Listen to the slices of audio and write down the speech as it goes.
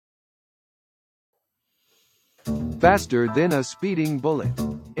Faster than a speeding bullet.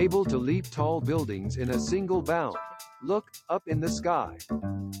 Able to leap tall buildings in a single bound. Look, up in the sky.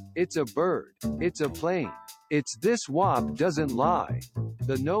 It's a bird. It's a plane. It's This WAP Doesn't Lie.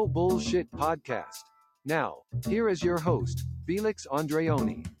 The No Bullshit Podcast. Now, here is your host, Felix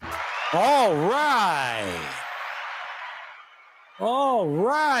Andreoni. All right. All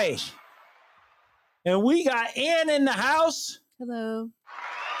right. And we got Ann in the house. Hello.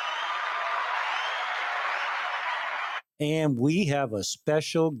 And we have a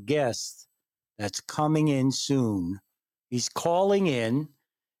special guest that's coming in soon. He's calling in,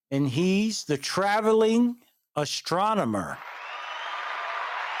 and he's the traveling astronomer.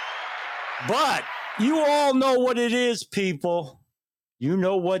 But you all know what it is, people. You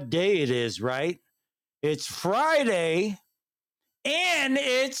know what day it is, right? It's Friday, and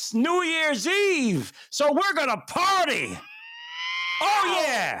it's New Year's Eve. So we're going to party. Oh,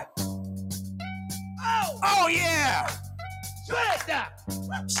 yeah. Oh, yeah.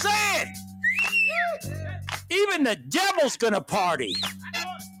 Say it. Even the devil's going to party.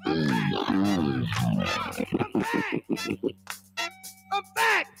 I'm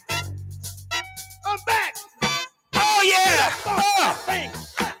back. Oh, yeah.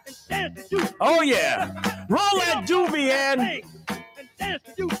 Oh, yeah. Roll that doobie, Ann.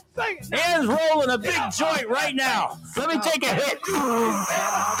 Ann's rolling a big joint right now. Let me take a hit.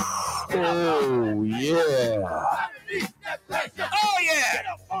 Oh, yeah. Oh, yeah.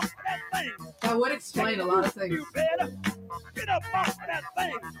 That would explain a lot of things. Get up off of that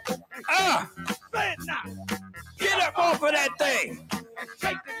thing. Say it now. Get up off of that thing.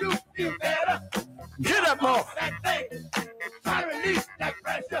 Shake the roof, you better. Get up off. That thing. Try to release that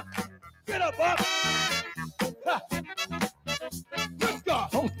pressure. Get up, up. Good God.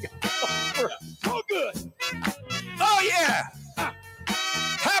 Oh, So good. oh yeah.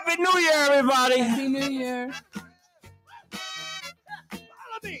 Happy New Year, everybody. Happy New Year. Follow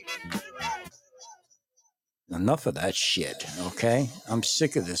me. Enough of that shit, okay? I'm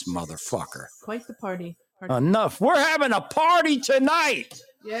sick of this motherfucker. Quite the party. Enough. We're having a party tonight.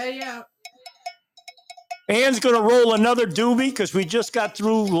 Yeah. Ann's going to roll another doobie because we just got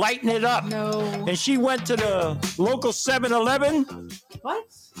through lighting it up. No. And she went to the local 7-Eleven. What?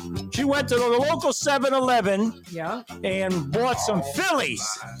 She went to the local 7-Eleven Yeah. and bought some Phillies.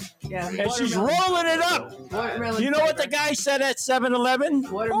 Yeah. And she's rolling it up. Watermelon. You know what the guy said at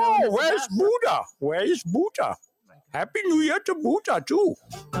 7-Eleven? Watermelon Oh, is the where's best. Buddha? Where's Buddha? Happy New Year to Buddha, too.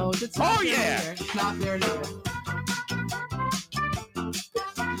 No, it's not Oh, there yeah. either. It's not there either.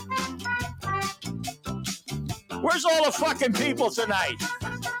 Where's all the fucking people tonight?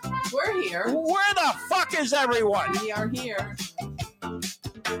 We're here. Where the fuck is everyone? We are here.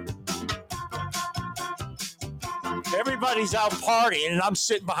 Everybody's out partying, and I'm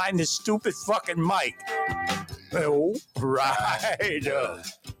sitting behind this stupid fucking mic. Oh, right.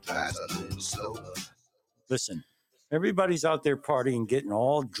 Listen, everybody's out there partying, getting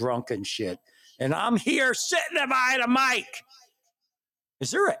all drunk and shit. And I'm here sitting behind a mic.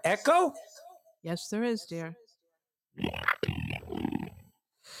 Is there an echo? Yes, there is, dear.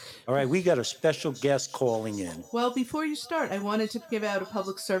 All right, we got a special guest calling in. Well, before you start, I wanted to give out a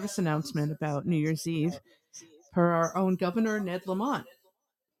public service announcement about New Year's Eve per our own Governor Ned Lamont.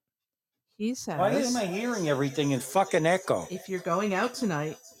 He Why am says, I hearing everything in fucking echo? if you're going out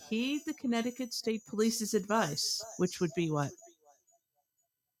tonight, heed the Connecticut State Police's advice, which would be what?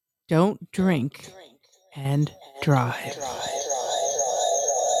 Don't drink and drive.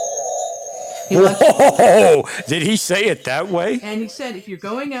 He wants- Whoa! Did he say it that way? and he said, if you're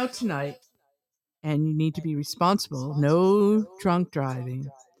going out tonight and you need to be responsible, no drunk driving.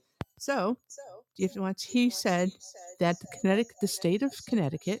 So, he said that the state of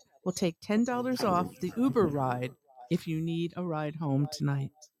Connecticut will take $10 off the Uber ride if you need a ride home tonight.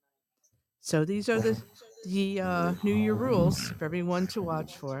 So these are the New Year rules for everyone to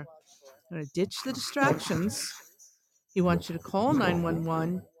watch for. Going to ditch the distractions. He wants you to call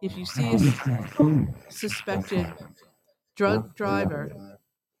 911 if you see a suspected drug driver.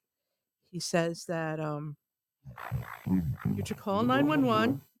 He says that you should call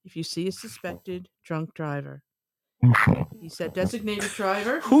 911 if you see a suspected drunk driver. He said designated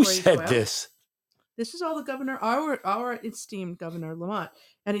driver. Who before you go said out. this? This is all the governor, our esteemed Governor Lamont.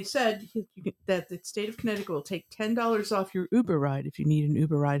 And he said that the state of Connecticut will take $10 off your Uber ride if you need an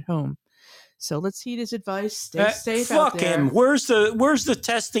Uber ride home. So let's heed his advice. Stay safe out Fuck there. him. Where's the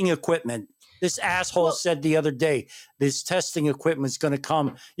testing equipment? This asshole said the other day, this testing equipment's going to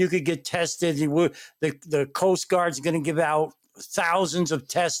come. You could get tested. The Coast Guard's going to give out thousands of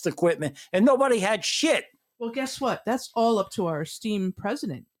test equipment, and nobody had shit. Well, guess what? That's all up to our esteemed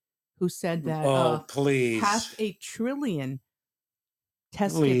president, who said that Oh, please. 500 billion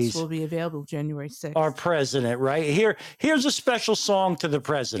test Please. kits will be available January 6th. Our president, right? Here's a special song to the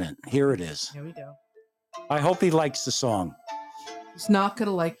president. Here it is. Here we go. I hope he likes the song. He's not going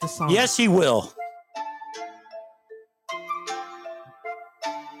to like the song. Yes, he will.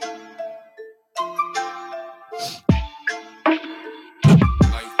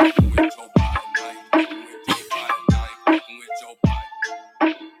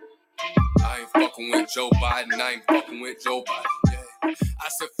 Joe Biden, I ain't fucking with Joe Biden. Yeah. I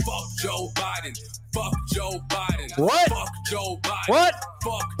said, fuck Joe Biden. Fuck Joe Biden. What? Fuck Joe Biden. What?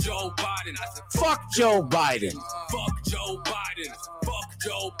 Fuck Joe Biden. I said, Fuck Joe Biden. Fuck Joe Biden. Fuck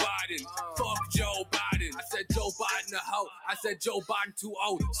Joe Biden. Fuck Joe Biden. I said, Joe Biden a hoe. I said, Joe Biden too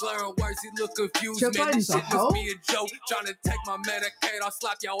old. Slurring words, he look confused. Joe Man, Biden's this a shit hoe? must be a joke. Trying to take my Medicaid. I'll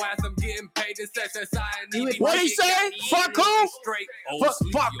slap your ass. I'm getting paid. This SSI and What'd he say? Fuck who? Straight.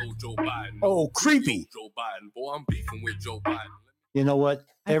 Fuck. Joe Biden. Oh, creepy. Joe Biden. Boy, I'm beefing with Joe Biden. You know what?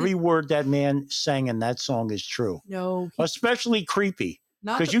 I Every think- word that man sang in that song is true. No, Especially creepy.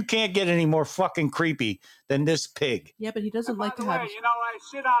 not Because the- you can't get any more fucking creepy than this pig. Yeah, but he doesn't like to By the have. way, you know, I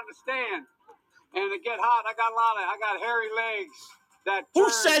sit on the stand and it get hot. I got hairy legs. That Who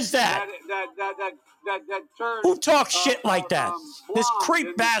turn- says that? That turn. Who talks shit like that? This blonde creep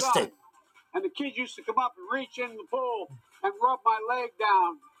in the bastard. sun. And the kids used to come up and reach in the pool and rub my leg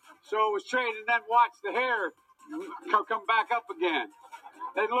down, so it was straight, and then watch the hair come back up again.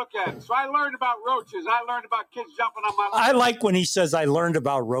 They look at it. So I learned about roaches. I learned about kids jumping on my leg. I like when he says, I learned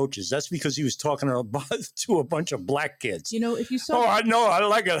about roaches. That's because he was talking about, to a bunch of black kids. You know, if you saw. Oh, I know. I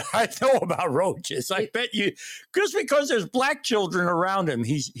like it. I know about roaches. I bet you, just because there's black children around him,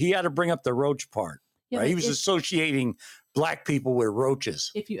 he had to bring up the roach part. Yeah, Right? He but was if- associating black people with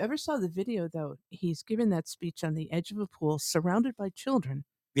roaches. If you ever saw the video, though, he's given that speech on the edge of a pool, surrounded by children,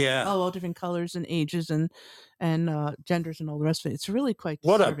 Yeah. all different colors and ages and genders and all the rest of it. It's really quite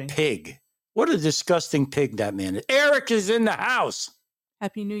What a disturbing. pig. What a disgusting pig that man is. Eric is in the house.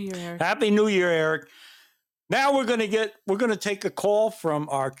 Happy New Year, Eric. Happy New Year, Eric. Now we're gonna take a call from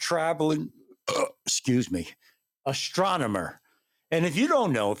our traveling astronomer. And if you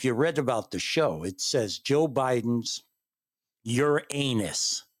don't know, if you read about the show, it says Joe Biden's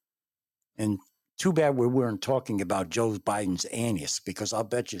Uranus. And too bad we weren't talking about Joe Biden's anus, because I'll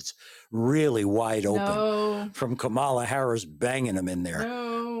bet you it's really wide open No, from Kamala Harris banging him in there.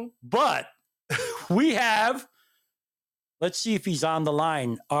 no. But we have, let's see if he's on the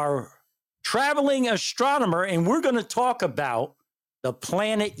line, our traveling astronomer, and we're going to talk about the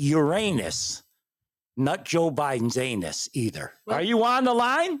planet Uranus, not Joe Biden's anus either. Well- Are you on the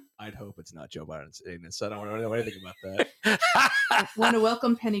line? I'd hope it's not Joe Biden's anus. I don't know anything about that. Want to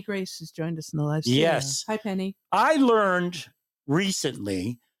welcome Penny Grace, who's joined us in the live studio. Yes. Hi, Penny. I learned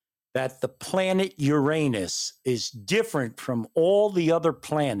recently that the planet Uranus is different from all the other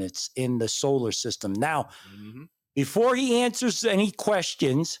planets in the solar system. Now, Mhm. before he answers any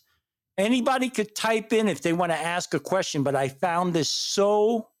questions, anybody could type in if they want to ask a question, but I found this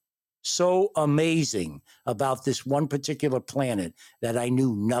so amazing about this one particular planet that I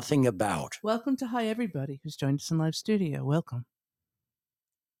knew nothing about. Welcome to Hi, everybody who's joined us in live studio. Welcome.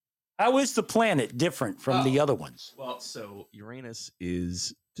 How is the planet different from the other ones? Well, so Uranus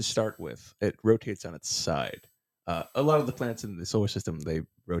is, to start with, it rotates on its side. A lot of the planets in the solar system, they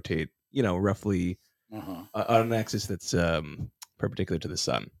rotate, roughly Uh-huh. on an axis that's perpendicular to the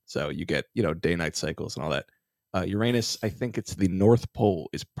sun. So you get, day-night cycles and all that. Uranus, I think it's the North Pole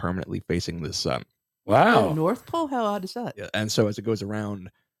is permanently facing the sun. Oh, Wow. North Pole? How odd is that? Yeah, and so as it goes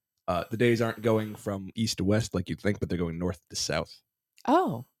around, the days aren't going from east to west like you'd think, but they're going north to south.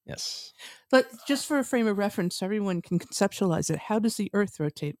 Oh, Yes. but just for a frame of reference, so everyone can conceptualize it. How does the Earth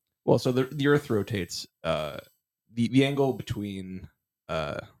rotate? Well, so the Earth rotates. The angle between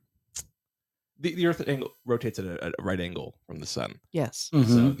the Earth angle rotates at a right angle from the sun. Yes. Mhm.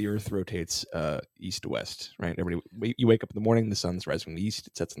 So the Earth rotates east to west. Right. You wake up in the morning, the sun's rising from the east,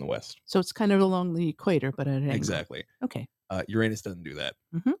 it sets in the west. So it's kind of along the equator, but at an angle. Exactly. Okay. Uranus doesn't do that.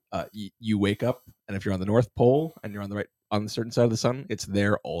 Mhm. You wake up, and if you're on the North Pole and you're on the certain side of the sun, it's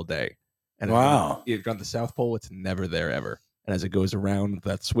there all day. And Wow. if you're on the South Pole, it's never there ever. And as it goes around,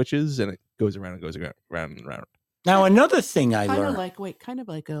 that switches, and it goes around and goes around and around. Now, another thing I Kind of learned. kind of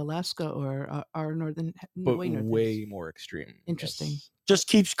like Alaska or our northern, But way northern. way more extreme. Interesting. Yes. Just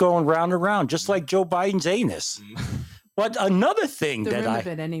keeps going round and round, just like Joe Biden's anus. Mm. But another thing The that rim of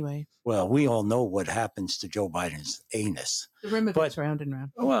it, anyway. well, we all know what happens to Joe Biden's anus. The rim of But- it's round and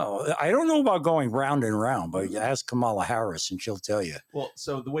round. Well, I don't know about going round and round, but you ask Kamala Harris and she'll tell you. Well,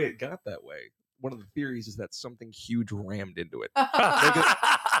 so the way it got that way one of the theories is that something huge rammed into it. Kamala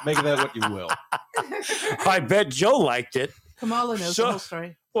Make of that what you will. I bet Joe liked it. knows So- the whole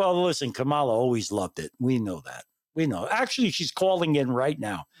story. Well, listen, Kamala always loved it. We know that. We know. Actually, she's calling in right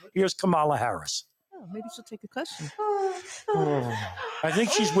now. Here's Kamala Harris. Oh, maybe she'll take a question. I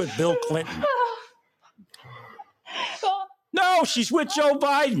think she's with Bill Clinton. No, she's with Joe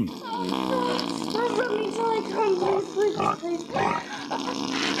Biden.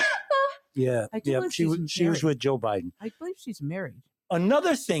 Yeah, I do yeah. believe She was she's she was married. with Joe Biden. I believe she's married.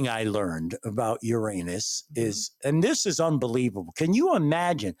 Another thing I learned about Uranus is, and this is unbelievable. Can you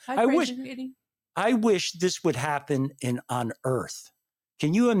imagine? Hi, I Crazy Lady. wish this would happen on Earth.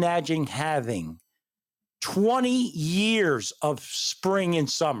 Can you imagine having 20 years of spring and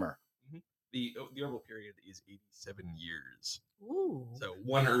summer? The orbital period is 87 years. Ooh. So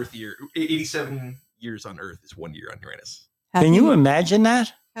 1 Earth year, 87 years on Earth is 1 year on Uranus. Can you imagine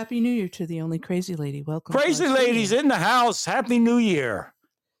that? Happy New Year to the only Crazy Lady. Welcome. to Crazy our ladies studio. in the house. Happy New Year.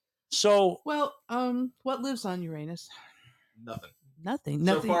 So, Well, what lives on Uranus? Nothing. Nothing.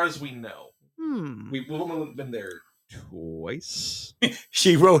 So Nothing. far as we know, Hmm. we've only been there twice.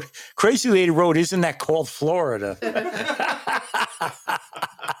 she wrote, Crazy Lady wrote, isn't that called Florida?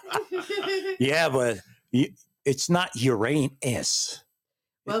 Yeah, but it's not Uranus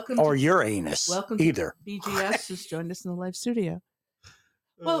Welcome or to Uranus welcome to either. BGS has joined us in the live studio.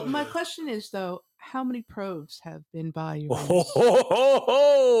 Well, my question is though, how many probes have been by Uranus?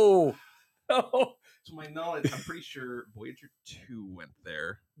 Oh, To my knowledge, I'm pretty sure Voyager 2 went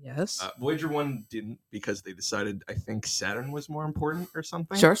there. Yes. Voyager 1 didn't because they decided, I think, Saturn was more important or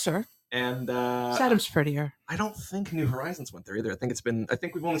something. Sure. And Saturn's prettier. I don't think New Horizons went there either. I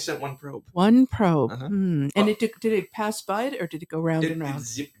think we've only sent one probe. One probe. Uh-huh. And Well- did it pass by it or did it go round It and round?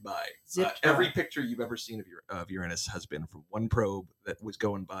 zipped by. Zipped Every by. picture you've ever seen of Uranus has been from one probe that was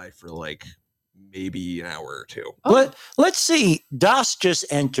going by for like maybe an hour or two. Oh. let's see. Das just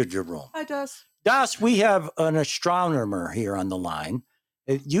entered the room. Hi, Das. Das, we have an astronomer here on the line.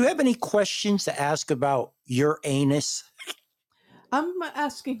 Do you have any questions to ask about Uranus? I'm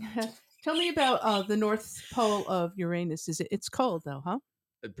asking. Tell me about the North Pole of Uranus. It's cold though, huh?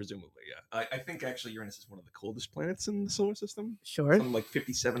 Presumably, yeah. I think actually Uranus is one of the coldest planets in the solar system. Sure. Something like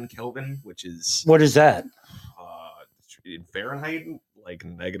 57 Kelvin, which is What is that? in Fahrenheit, like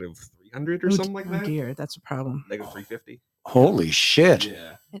negative 300 or Oh, something like oh that. dear, that's a problem. Negative 350. Holy shit.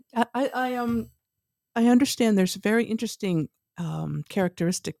 Yeah. And I understand there's a very interesting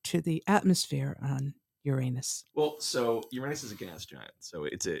characteristic to the atmosphere on Uranus. Well, so Uranus is a gas giant. So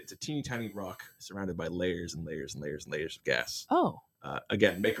it's a teeny tiny rock surrounded by layers and layers and layers and layers of gas. Oh,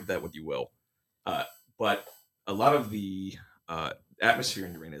 Again, make of that what you will. But a lot of the atmosphere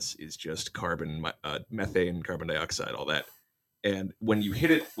in Uranus is just carbon, methane, carbon dioxide, all that. And when you hit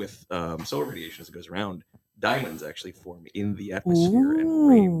it with solar radiation as it goes around, diamonds actually form in the atmosphere and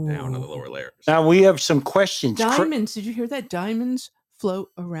rain down on the lower layers. Now we have some questions. diamonds! Did you hear that? Diamonds float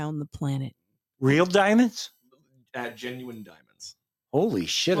around the planet. Real diamonds? Genuine diamonds. Holy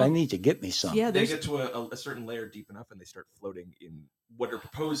shit, I Well, need to get me some. Yeah, They there's get to a certain layer deep enough and they start floating in what are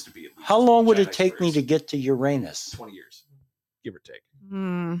proposed to be at least How long would it giant take me to icebergs. get to Uranus? 20 years, give or take.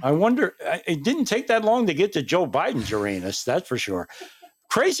 I wonder, it didn't take that long to get to Joe Biden's Uranus, that's for sure.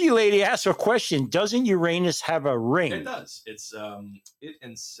 Crazy Lady asked a question. Doesn't Uranus have a ring? It does. It's it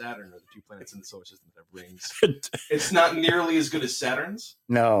and Saturn are the two planets in the solar system that have rings. It's not nearly as good as Saturn's,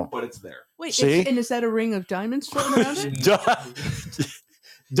 No. but it's there. Wait, See? and is that a ring of diamonds floating around it?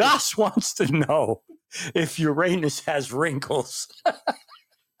 Das wants to know if Uranus has wrinkles.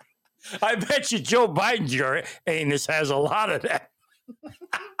 I bet you Joe Biden's Uranus has a lot of that.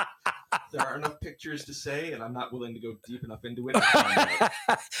 There are enough pictures to say, and I'm not willing to go deep enough into it. to find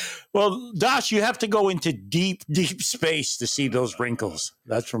out. Well, Das, you have to go into deep, deep space to see those wrinkles.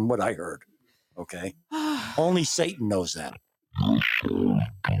 That's from what I heard. Okay. Only Satan knows that.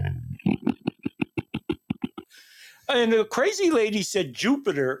 And the crazy lady said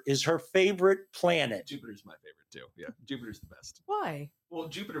Jupiter is her favorite planet. Jupiter's my favorite too. Yeah, Jupiter's the best. Why? Well,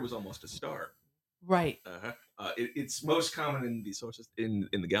 Jupiter was almost a star. Right. It's most common in the solar system,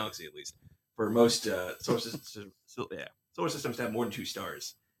 in the galaxy at least. For most solar systems to have more than 2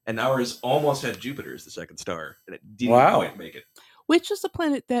 stars, and ours almost had Jupiter as the second star, and it didn't Wow. quite make it. Which is the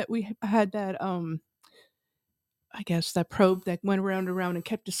planet that we had that I guess that probe that went around and around and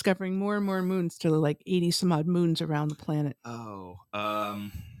kept discovering more and more moons to like 80 some odd moons around the planet. Oh,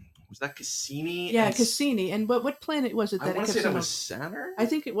 Was that Cassini? Yeah, and Cassini. And what planet was it I that it want to kept say that saying? was Saturn. I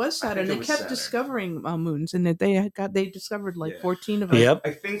think it was I Saturn. think it They was kept Saturn. discovering moons, and that they discovered like Yeah. 14 of them. Yep.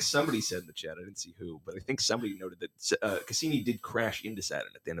 I think somebody said in the chat. I didn't see who, but I think somebody noted that Cassini did crash into Saturn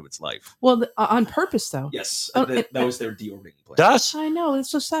at the end of its life. Well, on purpose though. Yes, Oh, that was their deorbiting plan. Dust, I know, it's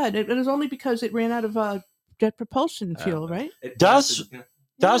so sad. It was only because it ran out of jet propulsion fuel, right? It Dust- lasted- yeah.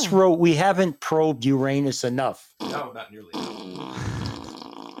 Dust Yeah. wrote, we haven't probed Uranus enough. No, not nearly.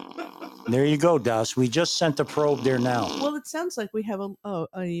 There you go, Dust. We just sent a probe there now. Well, it sounds like we have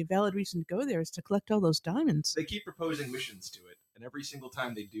a valid reason to go there is to collect all those diamonds. They keep proposing missions to it, and every single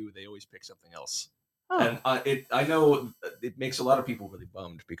time they do, they always pick something else. Oh, And I know it makes a lot of people really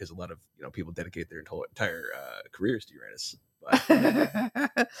bummed because a lot of people dedicate their entire careers to Uranus. But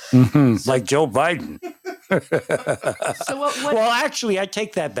Mhm, like Joe Biden. So what- Well, actually, I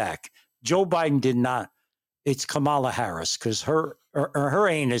take that back. Joe Biden did not. It's Kamala Harris because her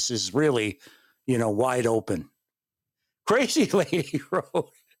anus is really, wide open. Crazy lady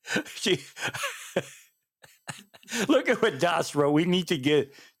wrote. She look at what Das wrote. We need to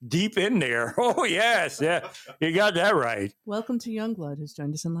get deep in there. Oh yes, yeah, you got that right. Welcome to Youngblood, who's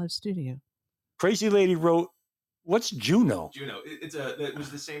joined us in live studio. Crazy lady wrote. What's Juno? Juno, it was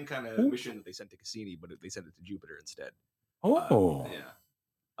the same kind of mission that they sent to Cassini, but they sent it to Jupiter instead. Oh,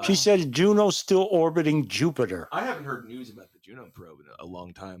 Yeah. she said Juno's still orbiting Jupiter. I haven't heard news about the Juno probe in a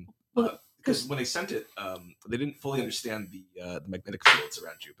long time. Well, Because when they sent it, they didn't fully understand the magnetic fields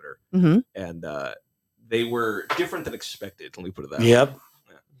around Jupiter, Mm-hmm. and they were different than expected. Let me put it that way. Yep.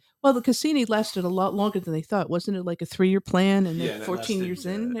 Well, the Cassini lasted a lot longer than they thought. Wasn't it like a 3-year plan? And Yeah, then and it 14 lasted, years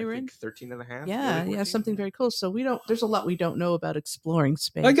in, they I were in? think 13 and a half. Yeah, maybe yeah, 14? something very cool. So there's a lot we don't know about exploring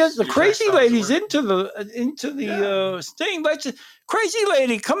space. I guess the Your crazy tracks lady's work. into the thing. Crazy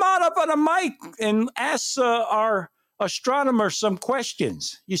lady, come on up on a mic and ask our astronomer some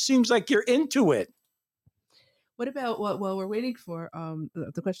questions. You seems like you're into it. What about while we're waiting for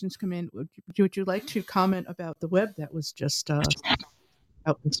the questions come in? Would you like to comment about the web that was just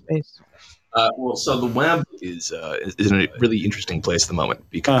out in space? Well, so the web is in a really interesting place at the moment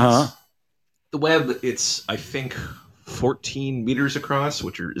because Uh-huh. the web, it's, I think, 14 meters across,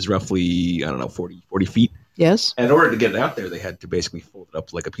 which is roughly, 40 feet. Yes. And in order to get it out there, they had to basically fold it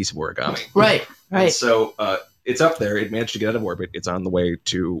up like a piece of origami. Right. And Right. so it's up there. It managed to get out of orbit. It's on the way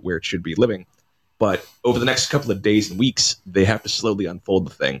to where it should be living. But over the next couple of days and weeks, they have to slowly unfold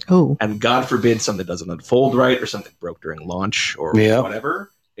the thing. Oh. And God forbid something doesn't unfold right or something broke during launch or Yeah.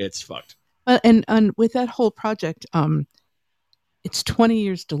 whatever, it's fucked. And with that whole project, it's 20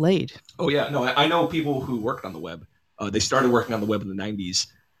 years delayed. Oh, yeah. No, I know people who worked on the web. They started working on the web in the 90s,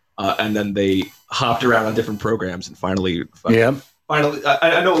 and then they hopped around on different programs and finally, Yeah. I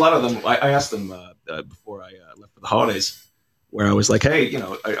know a lot of them. I asked them before I left for the holidays, where I was like, hey,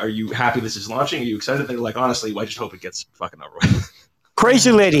 are you happy this is launching? Are you excited? They're like, honestly, I just hope it gets fucking over with.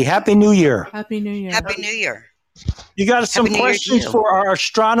 Crazy lady, Happy New Year. Happy New Year. Happy New Year. You got some Happy New Year to questions you. for our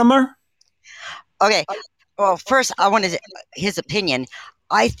astronomer? Okay. Well, first, I wanted his opinion.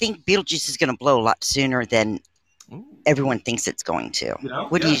 I think Betelgeuse is going to blow a lot sooner than everyone thinks it's going to.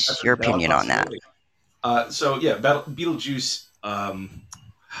 What is that's a your valid opinion on that? possibility. Betelgeuse. I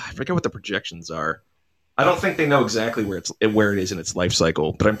forget what the projections are. I don't think they know exactly where it is in its life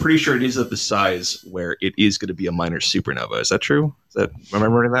cycle, but I'm pretty sure it is of the size where it is going to be a minor supernova. Is that true? Am I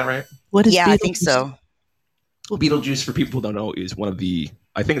remembering that right? What is Yeah, I think Betelgeuse? so. Betelgeuse, for people who don't know, is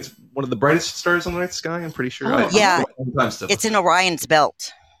I think it's one of the brightest stars on the night sky. I'm pretty sure. Oh, yeah. It's It's in Orion's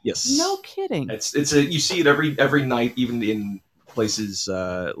belt. yes. No kidding. You see it every night, even in places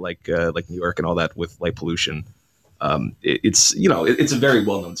like New York and all that with light pollution. It's a very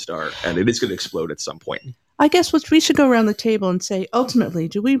well known star, and it is going to explode at some point. I guess we should go around the table and say, ultimately,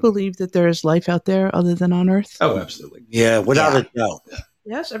 do we believe that there is life out there other than on Earth? Oh, absolutely. Yeah, without a doubt.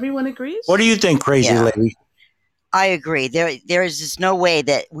 Yes, everyone agrees? What do you think, Crazy Yeah. lady? I agree. There is just no way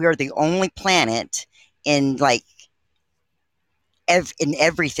that we are the only planet in in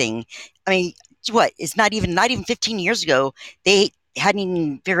everything. I mean, what? It's not even 15 years ago. They hadn't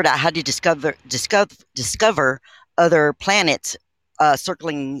even figured out how to discover other planets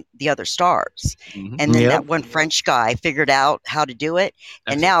circling the other stars. Mhm. And then Yep. that one French guy figured out how to do it.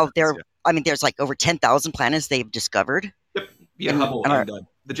 And now there's like over 10,000 planets they've discovered. Yeah, and- Hubble and and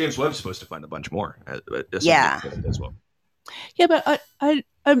the James Webb's supposed to find a bunch more. Yeah. as well. Yeah, but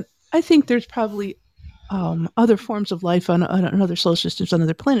I think there's probably other forms of life on other solar systems, on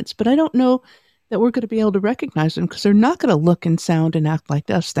other planets, but I don't know that we're going to be able to recognize them because they're not going to look and sound and act like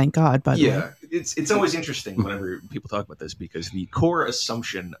us, thank God, by the way. Yeah, it's always interesting whenever people talk about this because the core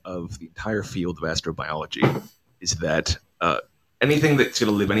assumption of the entire field of astrobiology is that anything that's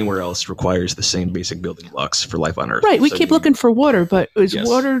going to live anywhere else requires the same basic building blocks for life on Earth. Right. We So keep you- looking for water, but is Yes.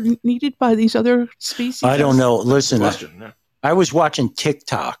 water needed by these other species? I don't know. Listen, Question. Yeah. I was watching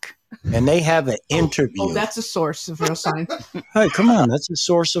TikTok, and they have an interview. Oh, that's a source of real science. Hey, come on, that's a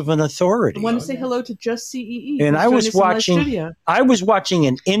source of an authority. I want to say hello to Just CEE. And who's I was joined us in live watching- studio. I was watching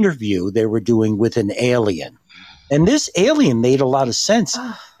an interview they were doing with an alien, and this alien made a lot of sense.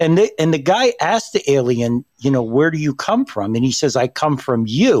 Ah. And the guy asked the alien, where do you come from? And he says, I come from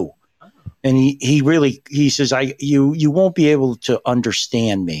you. And he says, you won't be able to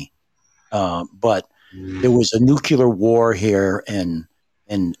understand me, but there was a nuclear war here, and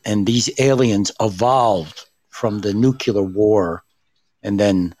these aliens evolved from the nuclear war, and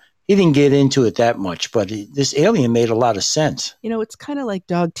then he didn't get into it that much, but this alien made a lot of sense. It's kind of like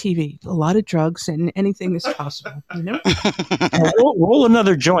dog TV. A lot of drugs and anything is possible. Roll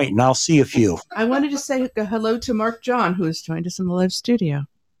another joint, and I'll see a few. I wanted to say hello to Mark John, who has joined us in the live studio.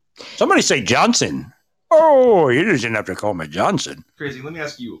 Somebody say Johnson. Oh, he doesn't have to call me Johnson. Crazy. Let me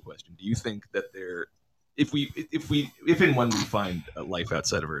ask you a question. Do you think that if and when we find life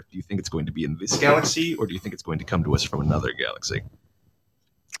outside of Earth, do you think it's going to be in this galaxy, or do you think it's going to come to us from another galaxy?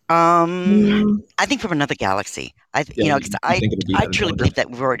 I think from another galaxy. Yeah, 'cause you I think it'll be I that truly intelligent? believe that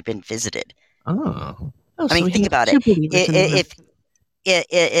we've already been visited. Oh, Oh, I mean, we think have about two it. believers in the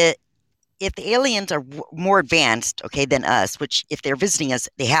room. If the aliens are more advanced, okay, than us, which if they're visiting us,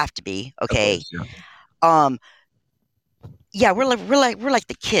 they have to be, okay. of course, yeah. Yeah, we're like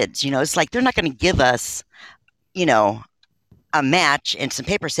the kids, It's like they're not going to give us, a match and some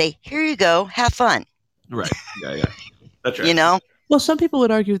paper. Say, here you go, have fun. Right. Yeah. That's right. Well, some people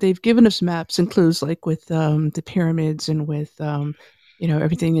would argue they've given us maps and clues, like with the pyramids and with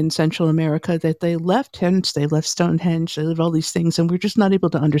everything in Central America, that they left. Hence, they left Stonehenge. They left all these things, and we're just not able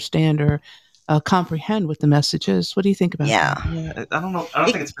to understand or comprehend what the message is. What do you think about Yeah. that? Yeah, I don't know. I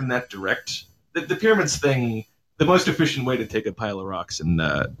don't think it's been that direct. The pyramids thing. The most efficient way to take a pile of rocks and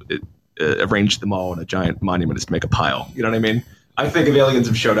arrange them all in a giant monument is to make a pile. You know what I mean? I think if aliens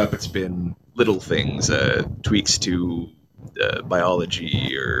have showed up, it's been little things, tweaks to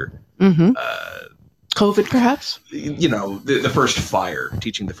biology, or Mm-hmm. COVID, perhaps. the first fire,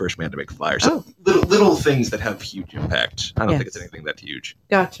 teaching the first man to make fire. So little things that have huge impact. I don't think it's Yes. anything that huge.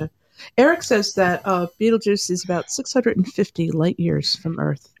 Gotcha. Eric says that Betelgeuse is about 650 light years from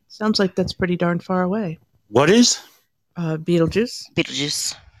Earth. Sounds like that's pretty darn far away. What is? Betelgeuse,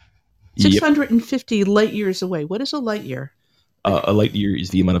 Beetlejuice. 650 light years away. What is a light year? A light year is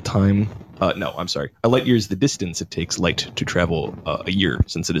the amount of time. No, I'm sorry. A light year is the distance it takes light to travel a year,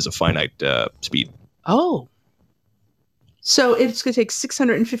 since it is a finite speed. Oh. So it's going to take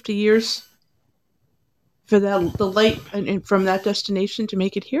 650 years for the light and from that destination to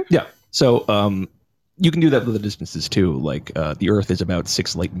make it here? Yeah. So you can do that with the distances too. Like the Earth is about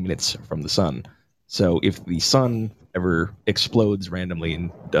 6 light minutes from the sun. So if the sun ever explodes randomly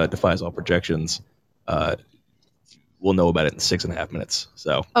and defies all projections, we'll know about it in 6.5 minutes.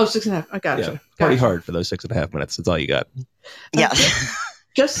 So Oh, 6.5. I gotcha. yeah, party Gotcha. hard for those 6.5 minutes. That's all you got. Yeah.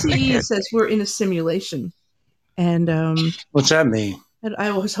 Just CE says we're in a simulation. And What's that mean?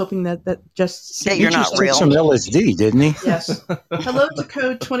 I was hoping that just That CE you're He not just took real. some LSD, didn't he? Yes. Hello to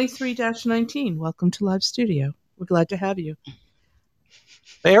code 23-19. Welcome to Live Studio. We're glad to have you.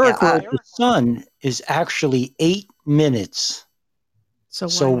 Eric Yeah, wrote the sun is actually 8 minutes,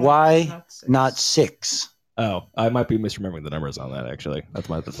 So why six? not 6? Oh, I might be misremembering the numbers on that. Actually, that's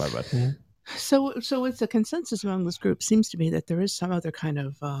my bad. So with the consensus among this group seems to be that there is some other kind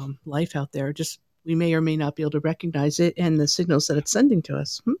of life out there. Just we may or may not be able to recognize it and the signals that it's sending to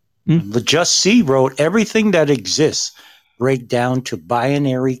us. The Just C wrote everything that exists break down to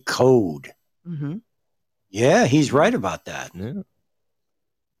binary code. Mm-hmm. Yeah, he's right about that. Yeah.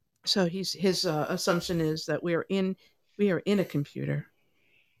 So his assumption is that we are in a computer.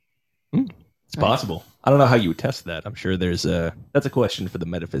 It's possible. I don't know how you would test that. I'm sure that's a question for the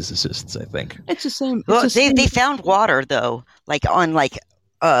metaphysicists, I think. It's the same. Well, it's the they same- found water though, like on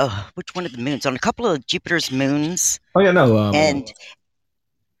which one of the moons? On a couple of Jupiter's moons, Oh yeah, no. and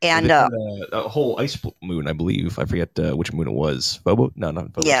they found a whole ice moon, I believe. I forget which moon it was. Phobos? No, not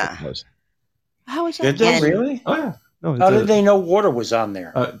Phobos. Yeah. It was. How is Did that? they And- really? Oh yeah. No. How did they know water was on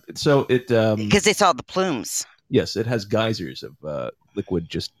there? So it because they saw the plumes. yes, it has geysers of liquid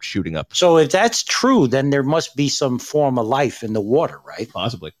just shooting up. So if that's true, then there must be some form of life in the water, right?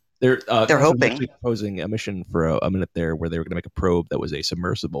 Possibly. They're They're hoping. actually proposing a mission for a minute there, where they were going to make a probe that was a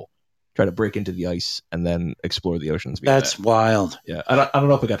submersible, try to break into the ice and then explore the oceans. Via That's that. wild. Yeah. I don't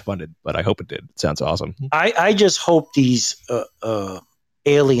know if it got funded, but I hope it did. It sounds awesome. I just hope these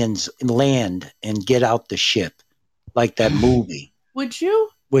aliens land and get out the ship like that movie. Would you?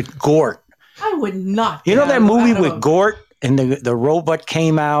 with Gort. I would not. You know that movie with Gort? Gort and the robot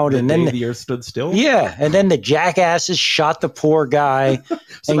came out and then the Earth stood still. yeah, and then the jackasses shot the poor guy.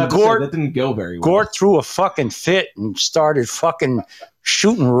 So And Gort- that didn't go very well. Gort threw a fucking fit and started fucking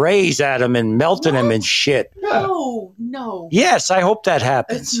shooting rays at him and melting him and shit. No. Yes, I hope that It's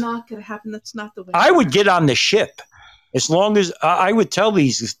happens. not going to happen. That's not the way. I would get on the ship as long as I would tell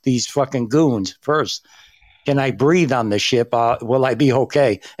these fucking goons first. Can I breathe on the ship? Will I be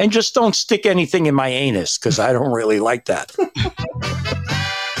okay? And just don't stick anything in my anus because I don't really like that. Woo!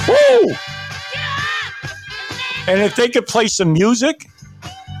 And if they could play some music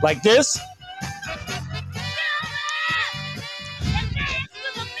like this,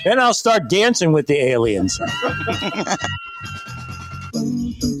 then I'll start dancing with the aliens.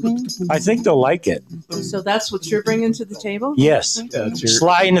 I think they'll like it. So that's what you're bringing to the table? Yes. Yeah, it's your-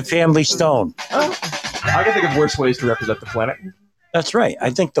 Sly and the Family Stone. I can think of worse ways to represent the planet. That's right. I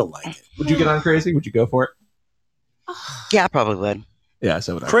think they'll like it. Would you get on Crazy? Would you go for it? Yeah, I probably would. Yeah,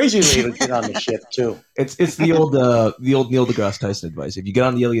 so would I. Crazy Lady would get on the ship too. It's the old Neil deGrasse Tyson advice. If you get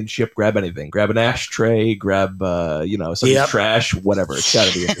on the alien ship, grab anything. Grab an ashtray. Grab somebody's Yep. trash. Whatever. It's got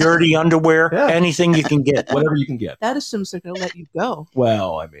to be Dirty underwear, Yeah. anything you can get. whatever you can get. That assumes they're going to let you go.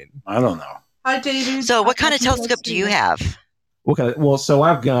 Well, I mean, I don't know. Hi, David. So, what kind of telescope do you have? what kind of? Well, so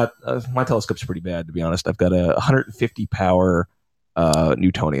I've got my telescope's pretty bad, to be honest. I've got a 150 power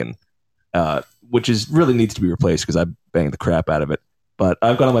Newtonian, which is really needs to be replaced because I banged the crap out of it. But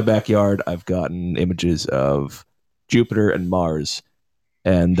I've got in my backyard. I've gotten images of Jupiter and Mars,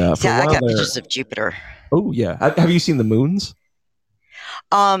 and for Yeah, a I while got there. pictures of Jupiter. Oh yeah, have you seen the moons?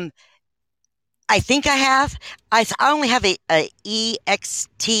 I think I have. I only have a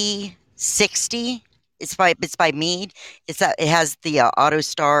EXT60. It's by Mead. It has the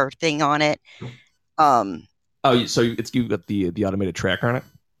AutoStar thing on it. So you got the automated tracker on it.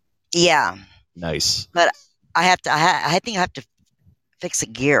 Yeah, Nice. I think I have to fix a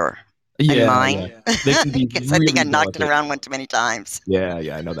gear Yeah, in mine yeah. They can be because I think I really knocked it delicate. around one too many times. Yeah,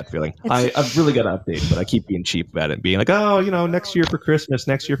 I know that feeling. I've really got to update, but I keep being cheap about it, being like, oh, next year for Christmas,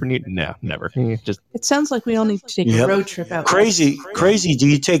 next year for New. No, never. Just It sounds like we all need to take Yep. a road trip out. Crazy. Do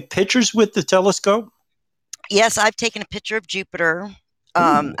you take pictures with the telescope? Yes, I've taken a picture of Jupiter.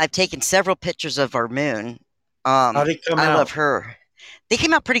 I've taken several pictures of our moon. How'd it come I out? love her. They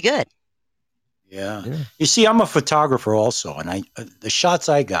came out pretty good. Yeah. Yeah. You see, I'm a photographer also, and the shots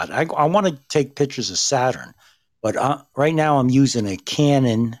I got, I want to take pictures of Saturn, but right now I'm using a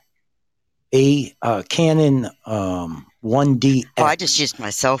Canon 1D. Oh, I just used my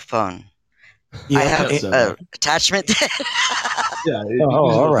cell phone. Yeah, I have that's, an attachment. yeah.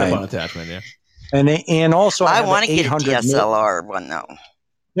 all right. On attachment, yeah. and also I I have want an to get a 800 DSLR one though.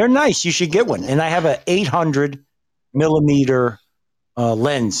 They're nice. You should get one. And I have an 800 millimeter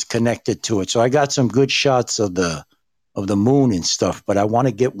lens connected to it, so I got some good shots of the moon and stuff. But I want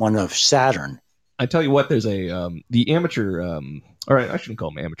to get one of Saturn. I tell you what, there's the amateur, or I shouldn't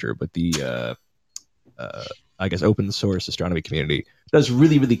call them amateur, but the I guess open source astronomy community does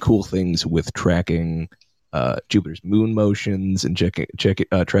really, really cool things with tracking Jupiter's moon motions and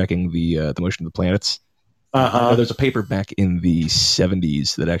tracking the motion of the planets. There's a paper back in the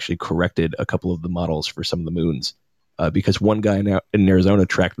 70s that actually corrected a couple of the models for some of the moons because one guy in Arizona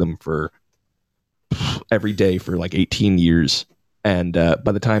tracked them for every day for like 18 years. And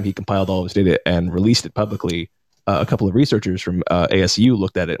by the time he compiled all of his data and released it publicly, a couple of researchers from ASU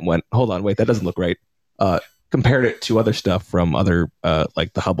looked at it and went, hold on, wait, that doesn't look right. Compared it to other stuff from other,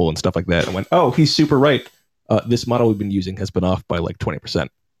 like the Hubble and stuff like that, and went, oh, he's super right. This model we've been using has been off by like 20%.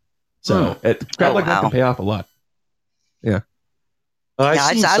 So crap like that can pay off a lot. Yeah. I've Yeah,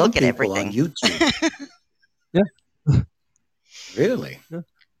 seen I some look at people everything. on YouTube. Yeah. Really? No,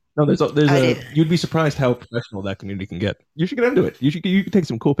 I do. you'd be surprised how professional that community can get. You should get into it. You could take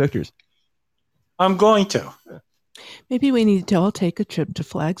some cool pictures. I'm going to. Maybe we need to all take a trip to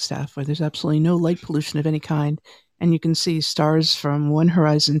Flagstaff where there's absolutely no light pollution of any kind, and you can see stars from one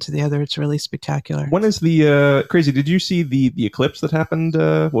horizon to the other. It's really spectacular. When is the crazy? Did you see the eclipse that happened?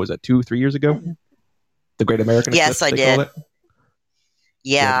 What was that? 2-3 years ago? The Great American Yes, Eclipse. I they call did. it?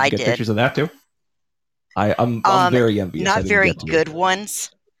 Yeah, Did I you get did. pictures of that too. I'm very envious. I Not didn't very get to good it.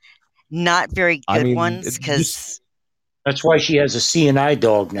 ones. Not very I good mean, ones it because. That's why she has a CNI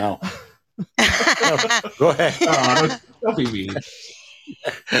dog now. Go ahead. Oh, don't be mean.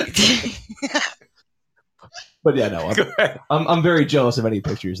 But yeah, no, Go ahead. I'm very jealous of any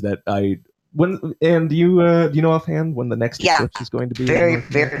pictures that I. When and do you know offhand when the next Yeah. eclipse is going to be? very,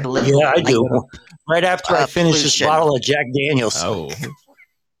 very little. Yeah, I do. Right after I finish this pollution. bottle of Jack Daniels. Oh,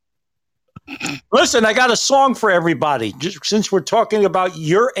 Listen, I got a song for everybody. Just since we're talking about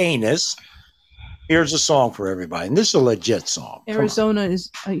your anus, here's a song for everybody. And this is a legit song. Come on. Arizona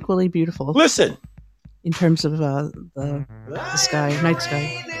is equally beautiful Listen. in terms of the sky, night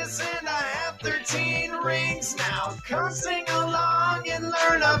sky. And I have 13 rings now. Come sing along and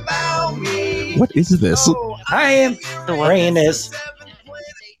learn about me. What is this? Oh, I am The what? Uranus.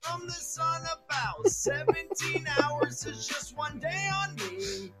 From the sun about 17 hours is just one day on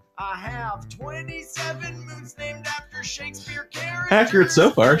me. I have 27 moons named after Shakespeare characters. Accurate so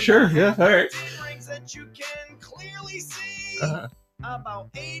far, sure. Yeah, all right. 13 rings that you can clearly see. Uh-huh. About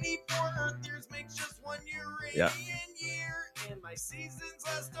 84 Earth years makes just one Uranian year. And my seasons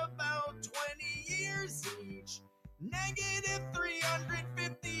last about 20 years each. Negative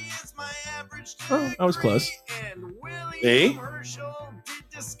 350 is my average degree. Oh, I was close. And William See? Herschel did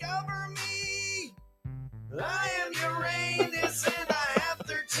discover me. I am Uranus and I have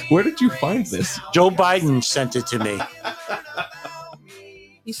 13 Where did you find rings this? now. Joe Biden sent it to me.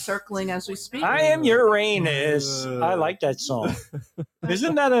 He's circling as we speak. I am Uranus. I like that song.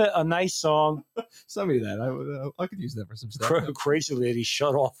 Isn't that a nice song? Send me that. I could use that for some stuff. Crazy lady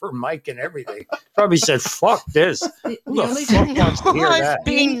shut off her mic and everything. Probably said, fuck this. The Who the only fuck wants to hear I was that?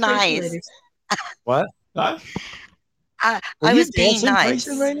 being nice. What? Huh? I Were you was being dancing, nice.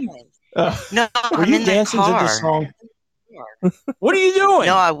 Crazy lady? No, Were I'm you in the dancing to car. the song? What are you doing?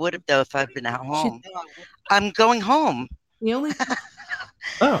 No, I would have though if I'd been at home. I'm going home. The only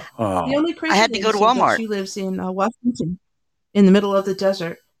Oh. Oh. the only crazy I had to thing go to is that Walmart. She lives in Washington, in the middle of the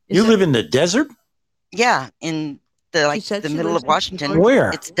desert. You live in the desert? Yeah, in the said the she middle lives of in Washington. Where?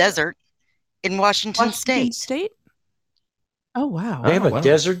 It's desert in Washington State. State? Oh wow! They have Oh, a wow.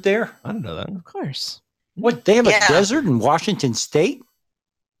 desert there? I didn't know that. Of course. What? They have Yeah. a desert in Washington State?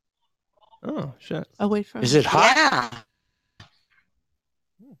 Oh, shit. Oh wait, for Is it hot? Yeah.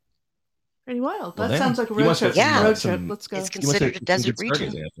 pretty wild. Well, That damn. sounds like a You road must trip. have Yeah. Road some- trip. Let's go. It's You must considered have a desert some good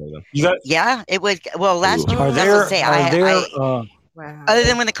region. stargazing after that. You got Yeah, it was. Well, last Ooh. year, are that's there what I say. are there Wow. Other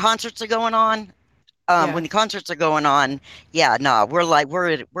than when the concerts are going on, Yeah. when the concerts are going on, yeah, no, we're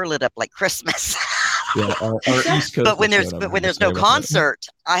lit up like Christmas. Yeah, our East Coast. but when is there's showing up. when I'm there's sorry no about that. concert,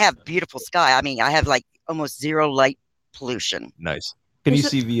 I have beautiful sky. I mean, I have like almost zero light pollution. Nice. Can Is you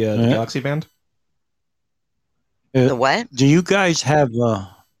it- see the Yeah. Galaxy Band? The what? do you guys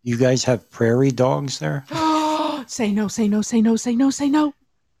have prairie dogs there? Say no, say no, say no, say no, say no.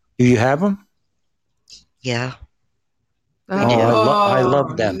 Do you have them? Yeah. Oh, do. I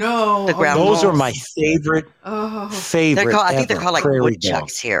love them. No. The ground Those are moles. my favorite Oh. favorite. I think they're ever, called like prairie woodchucks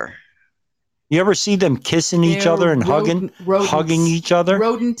dogs. here. You ever see them kissing each They're other and hugging each other?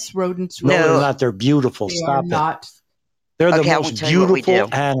 Rodents. No, No. they're not. They're beautiful. They Stop are it. not. They're the Okay, I won't most tell you what we beautiful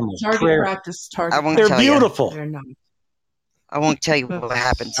do. animals. Target Prairie- practice. I Target. won't They're tell you. beautiful. They're not. I won't tell you what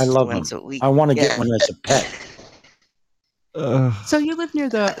happens. I to love the ones them. that we I want to get get. one as a pet. So you live near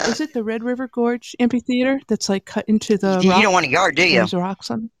is it the Red River Gorge Amphitheater that's like cut into the You rock? don't want a yard, do you? There's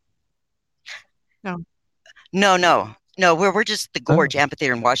rocks on. No. We're just the Gorge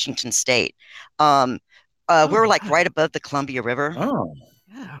Amphitheater in Washington State. We're like right above the Columbia River. Oh,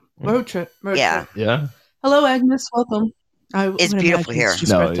 Yeah. Road trip. Yeah. Yeah. Hello, Agnes. Welcome. It's would beautiful imagine here. It's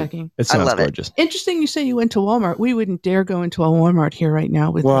just No, breathtaking. It sounds love it. gorgeous. Interesting you say you went to Walmart. We wouldn't dare go into a Walmart here right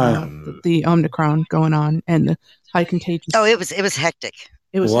now with Why? the Omicron going on and the high contagion. Oh, it was hectic.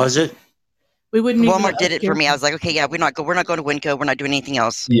 it was it? We wouldn't even Walmart did it for me. I I was like, okay, yeah, we're not going to Winco. We're not doing anything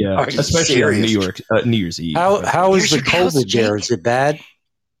else. Yeah, Are you especially on serious? New Year's Eve. How is Here's the your house, COVID there? Jake. Is it bad?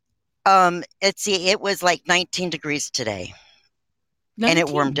 It was like 19 degrees today, and it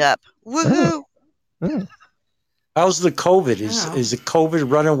warmed up. Woohoo! Oh. How's the COVID? Wow. Is the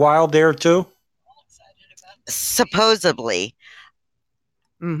COVID running wild there too? Supposedly,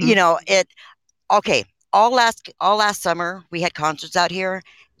 Mhm. you know it. Okay, all last summer we had concerts out here,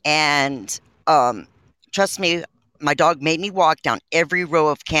 and trust me, my dog made me walk down every row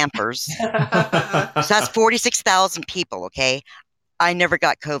of campers. So that's 46,000 people. Okay, I never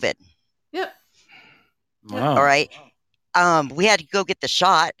got COVID. Yep. Wow. All right. We had to go get the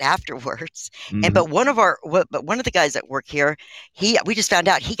shot afterwards. Mhm. And but one of the guys that work here, we just found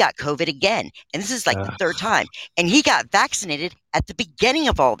out he got COVID again, and this is like the third time, and he got vaccinated at the beginning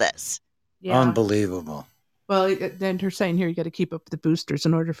of all this. Yeah. Unbelievable. Well, then they're saying here you got to keep up the boosters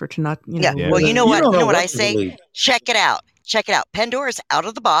in order for it to not, Yeah. Yeah. Well, you know what? don't You know what I to say? believe. Check it out. Pandora's out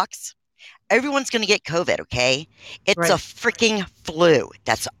of the box. Everyone's going to get COVID. Okay, it's Right. a freaking flu.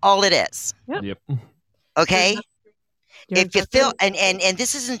 That's all it is. Yep. Okay. You're If you exactly feel right. and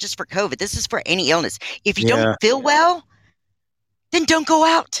this isn't just for COVID. This is for any illness. If you Yeah. don't feel well, then don't go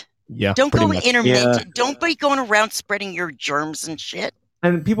out. Yeah. Don't pretty go much. intermittent. Yeah. Don't be going around spreading your germs and shit.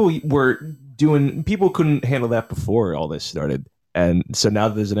 And people couldn't handle that before all this started. And so now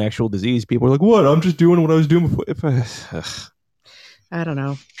that there's an actual disease, people are like, what? I'm just doing what I was doing before. I don't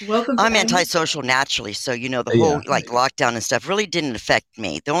know. Welcome to I'm Amy. antisocial naturally, so the whole like lockdown and stuff really didn't affect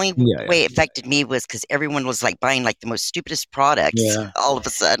me. The only way it affected me was because everyone was like buying like the most stupidest products all of a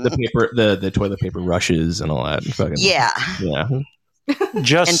sudden. The toilet paper rushes and all that. Fucking, yeah.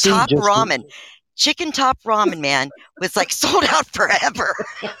 Just and top ramen. Chicken top ramen, man, was like sold out forever.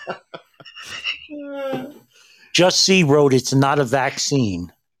 Just C wrote, it's not a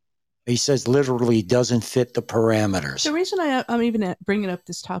vaccine. He says literally doesn't fit the parameters. The reason I'm even bringing up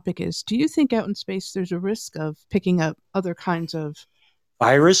this topic is, do you think out in space there's a risk of picking up other kinds of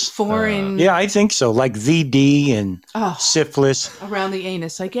virus? Foreign. Yeah, I think so. Like VD and syphilis. Around the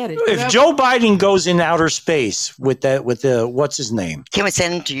anus. I get it. If Joe Biden goes in outer space with the what's his name? Can we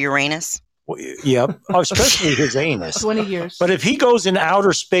send him to Uranus? Yep, especially his anus. 20 years. But if he goes in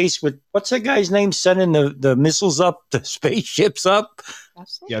outer space with, what's that guy's name, sending the missiles up, the spaceships up?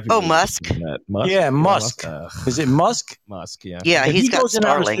 Yeah, Musk. Yeah, Musk. Is it Musk? Musk, yeah. Yeah, if he's he got goes in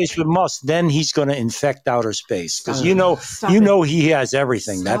outer Starlink. space with Musk, then he's going to infect outer space. Because you know he has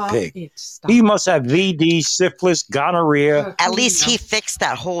everything, that pig. He must have VD, syphilis, gonorrhea. At least he fixed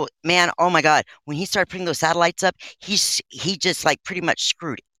that whole, man, oh my God. When he started putting those satellites up, he just like pretty much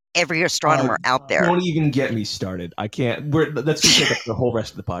screwed every astronomer out there. Don't even get me started. I can't. That's going to take up the whole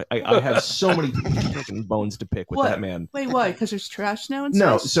rest of the pod. I have so many fucking bones to pick with that man. Wait, why? Because there's trash now in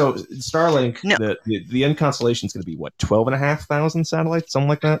No, space? so Starlink, the end constellation is going to be what, 12,500 satellites, something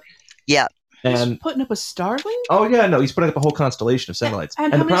like that. Yeah. He's putting up a Starlink? Oh yeah, no, he's putting up a whole constellation of satellites.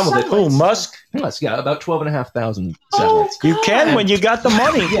 And the how many problem with satellites? Musk, yeah, about 12,500 satellites. You can when you got the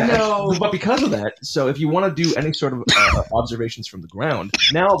money. Yeah, No. but because of that, so if you want to do any sort of observations from the ground,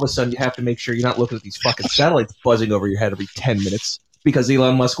 now all of a sudden you have to make sure you're not looking at these fucking satellites buzzing over your head every 10 minutes because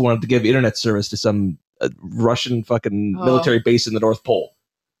Elon Musk wanted to give internet service to some Russian fucking military base in the North Pole.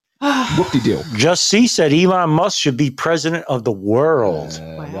 Whoop-de-doo. Just C said Elon Musk should be president of the world.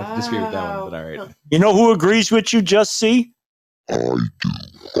 You have to disagree with that one, but all right. You know who agrees with you, Just C? I do.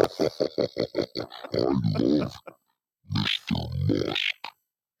 I love Mr. Musk.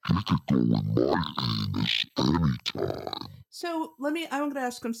 He could go in my anus anytime. So I'm going to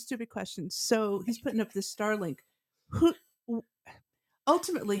ask him stupid questions. So he's putting up this Starlink.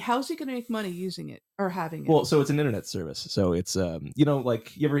 Ultimately, how's he going to make money using it or having it? Well, so it's an internet service. So it's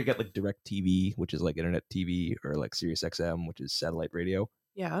like you ever get like Direct TV, which is like internet TV, or like Sirius XM, which is satellite radio.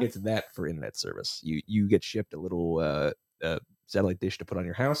 Yeah. It's that for internet service. You get shipped a little satellite dish to put on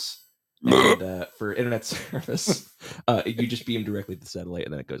your house. And for internet service, you just beam directly to the satellite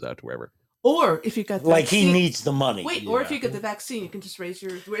and then it goes out to wherever. Or if you got the Like vaccine, he needs the money. Wait, or if you get the vaccine, you can just raise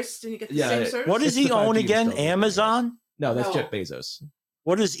your wrist and you get the same service. What does he own again? Amazon? No, that's Jeff Bezos.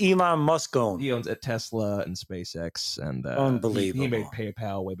 What does Elon Musk own? He owns Tesla and SpaceX, and Unbelievable. He made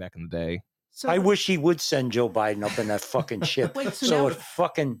PayPal way back in the day. So I wish he would send Joe Biden up in that fucking ship. Wait, so so now- it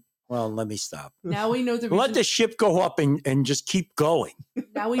fucking. Well, let me stop. Now we know the reason. Let the ship go up and just keep going.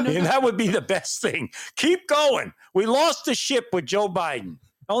 Now we know. And that would be the best thing. Keep going. We lost the ship with Joe Biden.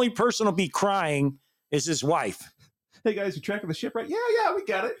 The only person will be crying is his wife. Hey guys, you tracking the ship, right? Yeah, we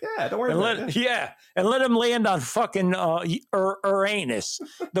got it. Yeah, don't worry about it. And let him land on fucking Uranus.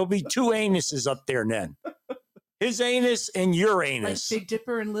 There'll be two anuses up there then. His anus and your like anus. Big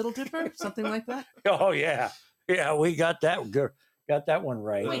Dipper and Little Dipper, something like that. Oh yeah, we got that. Got that one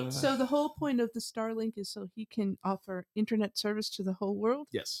right. Wait, so the whole point of the Starlink is so he can offer internet service to the whole world?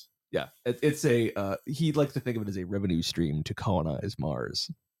 Yes. Yeah. It's a he'd like to think of it as a revenue stream to colonize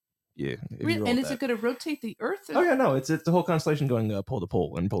Mars. Yeah. And is it going to rotate the Earth? Oh yeah, no, it's the whole constellation going pole to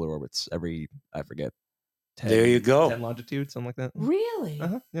pole in polar orbits every 10, there you go. 10 longitude, something like that. Really?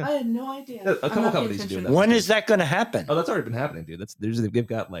 Yeah. I had no idea. A couple companies do that. When is that going to happen? Oh, that's already been happening, dude. They've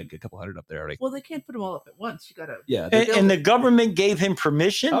got like a couple hundred up there already. Well, they can't put them all up at once. You got to. Yeah. And the government gave him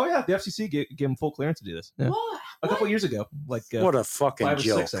permission? Oh yeah, the FCC gave him full clearance to do this. Yeah. What? A couple years ago, like what a fucking 5 or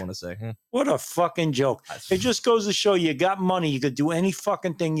joke! 6, I want to say. Yeah. What a fucking joke! It just goes to show you got money, you could do any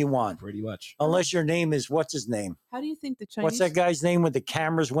fucking thing you want. Pretty much. Unless your name is what's his name? How do you think the Chinese? What's that guy's name when the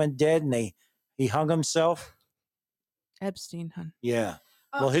cameras went dead and he hung himself? Epstein, hun. Yeah.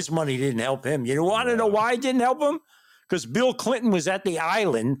 Well, his money didn't help him. You want to know why it didn't help him? Because Bill Clinton was at the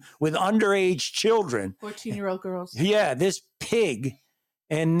island with underage children. 14-year-old girls. Yeah, this pig.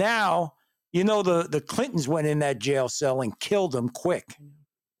 And now, the Clintons went in that jail cell and killed him quick.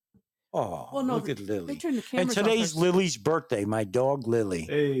 Oh, well, no, look at Lily. They turned the And cameras today's off Lily's birthday, my dog Lily.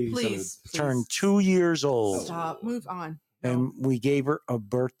 Hey, Please. Turned 2 years old. Stop. Move on. And we gave her a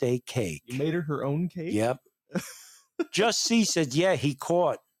birthday cake. You made her own cake? Yep. Just C said, yeah, he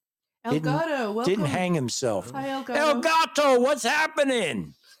caught. Elgato, welcome. Didn't hang himself. Hi, Elgato. Elgato, what's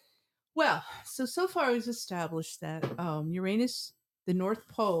happening? Well, so far we've established that Uranus, the North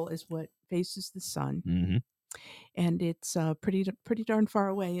Pole, is what faces the sun, Mm-hmm. and it's pretty darn far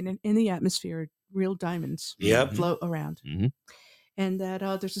away. And in the atmosphere, real diamonds Yep. float around, Mm-hmm. and that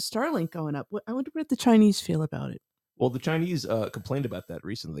there's a Starlink going up. I wonder what the Chinese feel about it. Well, the Chinese complained about that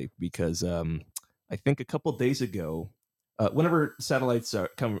recently because I think a couple days ago, whenever satellites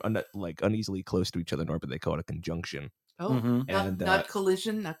come uneasily close to each other in orbit, they call it a conjunction. Oh, Mhm. not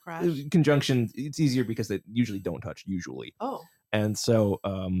collision, not crash. Conjunction, it's easier because they usually don't touch usually. Oh, And so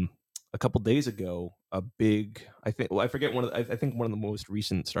a couple days ago, a big, I think I think one of the most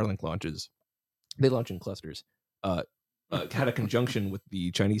recent Starlink launches, they launch in clusters, had a conjunction with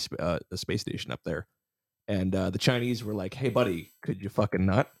the Chinese space station up there. And the Chinese were like, "Hey, buddy, could you fucking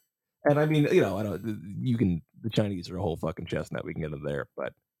not?" And I mean, the Chinese are a whole fucking chestnut. We can get into there,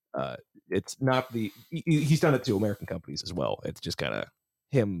 but it's not he's done it to American companies as well. It's just kind of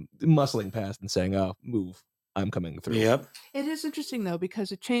him muscling past and saying, "Oh, move, I'm coming through." Yep. it is interesting though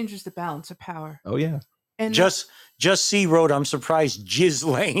because it changes the balance of power. Oh yeah. And Just C wrote, I'm surprised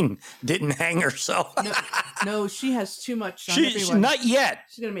Ghislaine didn't hang herself. no, she has too much. On She's everyone. not yet.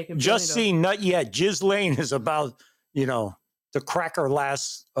 She's gonna make him. Just C, not yet. Ghislaine is about, to crack her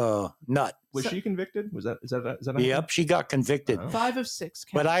last nut. Was she convicted? Is that? Yep, she got convicted. 5 of 6.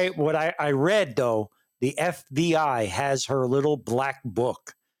 But what I read though, the FBI has her little black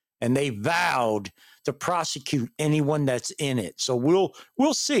book, and they vowed to prosecute anyone that's in it. So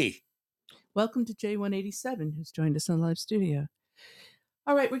we'll see. Welcome to J187, who's joined us in the live studio.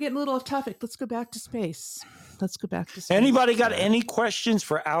 All right, we're getting a little off topic. Let's go back to space. Anybody got any questions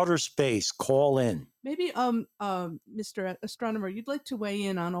for outer space? Call in. Maybe, Mr. Astronomer, you'd like to weigh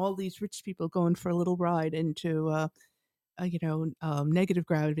in on all these rich people going for a little ride into, negative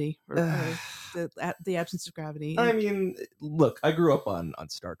gravity or the absence of gravity. I mean, look, I grew up on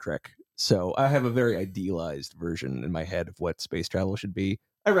Star Trek, so I have a very idealized version in my head of what space travel should be.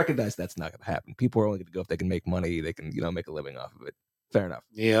 I recognize that's not going to happen. People are only going to go if they can make money. They can, make a living off of it. Fair enough.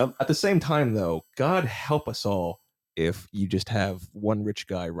 Yep. At the same time, though, God help us all if you just have one rich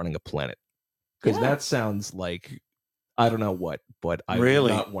guy running a planet. Because that sounds like, I don't know what, but I Really?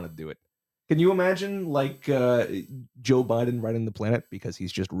 do not want to do it. Can you imagine, Joe Biden running the planet because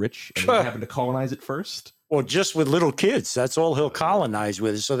he's just rich and he happened to colonize it first? Well, just with little kids. That's all he'll colonize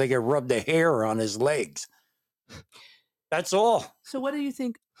with, so they can rub the hair on his legs. That's all. So what do you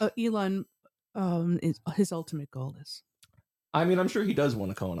think Elon his ultimate goal is? I mean, I'm sure he does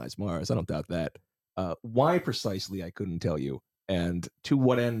want to colonize Mars. I don't doubt that. Why precisely, I couldn't tell you. And to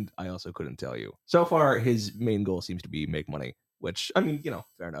what end, I also couldn't tell you. So far, his main goal seems to be make money, which, I mean,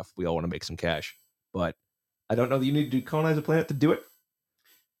 fair enough. We all want to make some cash. But I don't know that you need to colonize a planet to do it.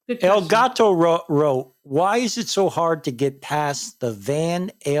 Elgato wrote, why is it so hard to get past the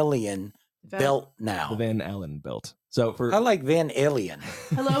Van Allen belt now? The Van Allen belt. So I like Van Allen.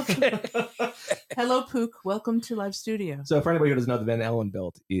 Hello, hello, Pook. Welcome to Live Studio. So for anybody who doesn't know, the Van Allen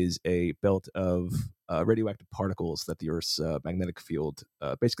belt is a belt of radioactive particles that the Earth's magnetic field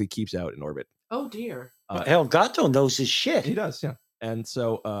basically keeps out in orbit. Oh, dear. Elgato knows his shit. He does, yeah. And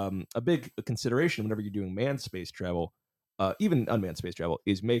so a big consideration whenever you're doing manned space travel, even unmanned space travel,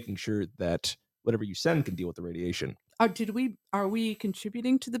 is making sure that whatever you send can deal with the radiation. Are we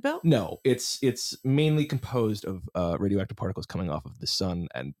contributing to the belt? No, it's mainly composed of radioactive particles coming off of the sun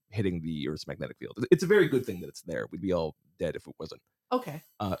and hitting the Earth's magnetic field. It's a very good thing that it's there. We'd be all dead if it wasn't. Okay.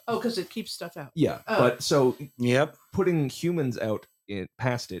 Because it keeps stuff out. Yeah, Oh. but so Yep. putting humans out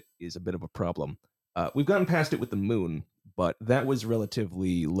past it is a bit of a problem. We've gotten past it with the moon, but that was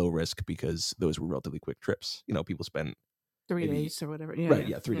relatively low risk because those were relatively quick trips. People spent 3 maybe- days or whatever. Yeah, right,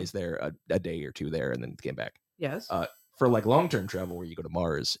 yeah, 3 days there, a day or two there, and then came back. Yes. For long-term travel where you go to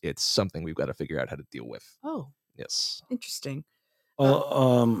Mars, it's something we've got to figure out how to deal with. Oh, Yes. interesting.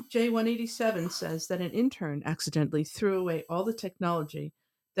 Um, J187 says that an intern accidentally threw away all the technology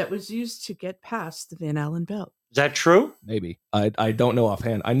that was used to get past the Van Allen belt. is that true? Maybe. I don't know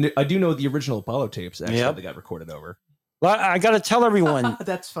offhand. I do know the original Apollo tapes actually Yep. they got recorded over. Well, I got to tell everyone,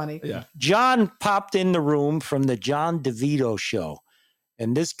 That's funny. Yeah. John popped in the room from the John DeVito show.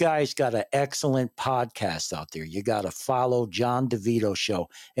 And this guy's got an excellent podcast out there. You got to follow John DeVito show.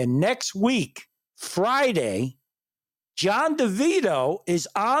 And next week, Friday, John DeVito is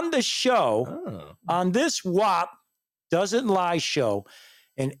on the show on this WAP Doesn't Lie show.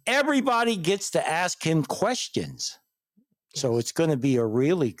 And everybody gets to ask him questions. So it's going to be a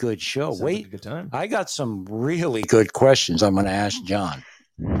really good show. Sounds like a good time. I got some really good questions I'm going to ask John.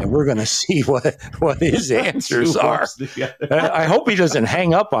 and we're going to see what his answers Two are. whoops together. I hope he doesn't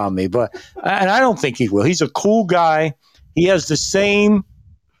hang up on me, and I don't think he will. He's a cool guy. He has the same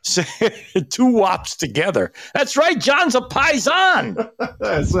two wops together. That's right. John's a paisan.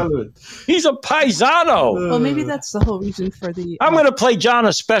 He's a paisano. Well, maybe that's the whole reason for the. I'm going to play John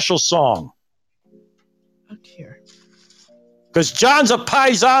a special song. Oh dear. Because John's a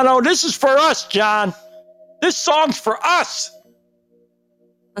paisano. This is for us, John. This song's for us.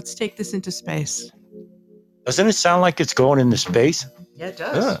 Let's take this into space. Doesn't it sound like it's going into space? Yeah, it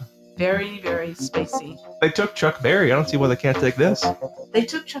does. Yeah. Very, very spacey. They took Chuck Berry. I don't see why they can't take this. They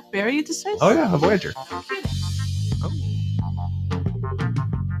took Chuck Berry into space? Oh, yeah, a Voyager.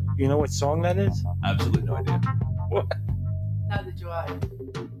 You know what song that is? Absolutely no idea. What? Neither do I.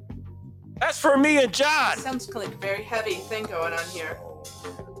 That's for me and John. Sounds like a very heavy thing going on here.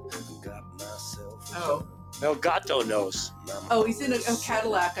 Oh. El Gato knows. Oh, he's in a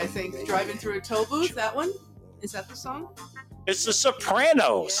Cadillac, I think, driving through a toll booth. That one? Is that the song? It's The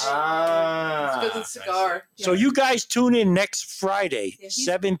Sopranos. It's good with cigar. So you guys tune in next Friday, Yeah,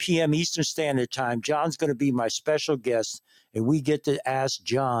 7 p.m. Eastern Standard Time. John's going to be my special guest, and we get to ask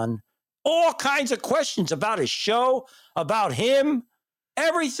John all kinds of questions about his show, about him,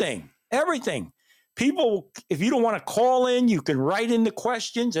 everything. People, if you don't want to call in, you can write in the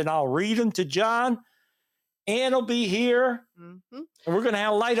questions, and I'll read them to John. Ann will be here, and we're going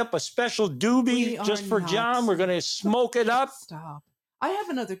to light up a special doobie just for John. We're going to smoke it up. Stop. I have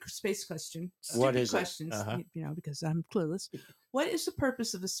another space question. What Stupid is it? questions, Uh-huh. you know, because I'm clueless. What is the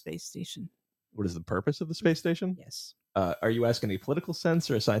purpose of a space station? What is the purpose of the space station? Yes. Are you asking a political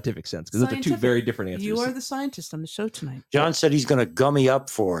sense or a scientific sense? Because those are two Scientific. very different answers. You are the scientist on the show tonight. John said he's going to gummy up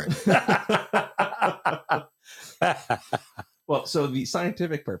for it. Well, so the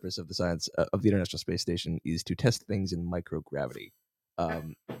scientific purpose of the science of the International Space Station is to test things in microgravity.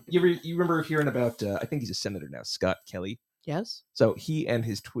 You remember hearing about? I think he's a senator now, Scott Kelly. Yes. So he and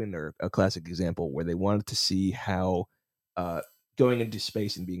his twin are a classic example where they wanted to see how going into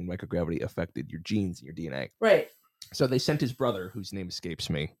space and being in microgravity affected your genes and your DNA. Right. So they sent his brother, whose name escapes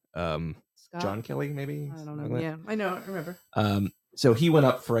me, Scott? John Kelly, maybe. I don't know. Yeah, I know. I remember. So he went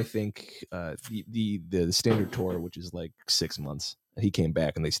up for, I think, the standard tour, which is like 6 months. He came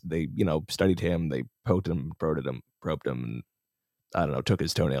back and they studied him. They poked him, probed him, and I don't know, took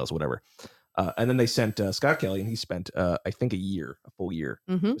his toenails, whatever. And then they sent Scott Kelly, and he spent I think a full year.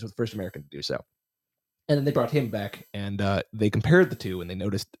 Mm-hmm. He was the first American to do so. And then they brought him back, and they compared the two, and they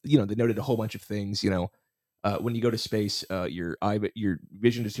noticed, they noted a whole bunch of things. When you go to space, your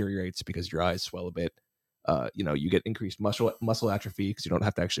vision deteriorates because your eyes swell a bit. You get increased muscle atrophy because you don't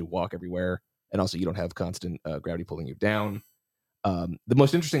have to actually walk everywhere, and also you don't have constant gravity pulling you down. The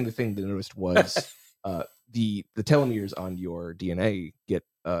most interesting thing they noticed was the telomeres on your DNA get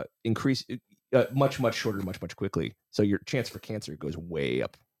increased much shorter, much quickly. So your chance for cancer goes way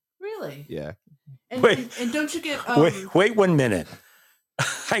up. Really? Yeah. And, Wait. and don't you get Wait 1 minute.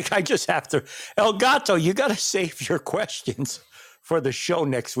 I just have to. El Gato, you got to save your questions for the show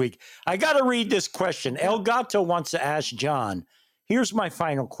next week. I got to read this question. El Gato wants to ask John, here's my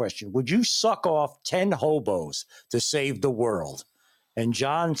final question. Would you suck off 10 hobos to save the world? And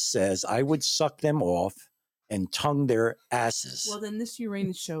John says, I would suck them off and tongue their asses. Well, then this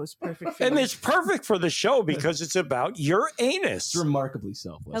Uranus show is perfect for And you. it's perfect for the show because it's about your anus. It's remarkably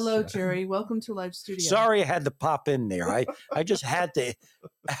selfless. Hello, Jerry. Welcome to Live Studio. Sorry I had to pop in there. I just had to.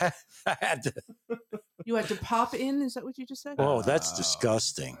 I had to. You had to pop in? Is that what you just said? Oh, that's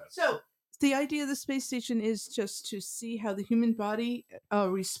disgusting. So the idea of the space station is just to see how the human body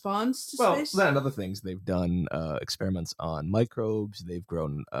responds to space? Well, and other things. They've done experiments on microbes. They've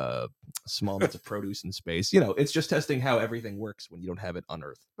grown small amounts of produce in space. It's just testing how everything works when you don't have it on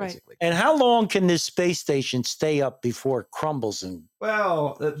Earth, basically. And how long can this space station stay up before it crumbles?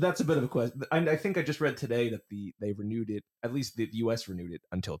 Well, that's a bit of a question. I think I just read today that they renewed it, at least the U.S. renewed it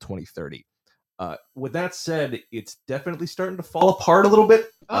until 2030. With that said, it's definitely starting to fall apart a little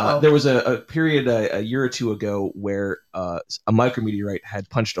bit. There was a period a year or two ago where a micrometeorite had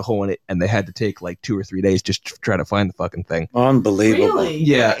punched a hole in it, and they had to take like 2 or 3 days just to try to find the fucking thing. Unbelievable. Really?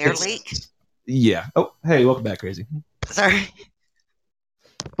 Yeah. Air leak? Yeah. Oh, hey, welcome back, Crazy. Sorry.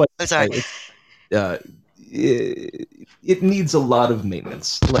 But I'm sorry. It needs a lot of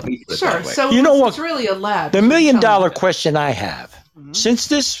maintenance. Let me put it Sure. that way. So You know what? it's really a lab. The $1 so million tell me. question I have, since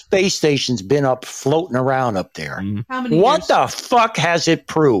this space station's been up floating around up there, How many what years? the fuck has it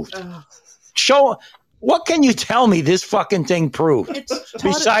proved? Ugh. What can you tell me this fucking thing proved? It's taught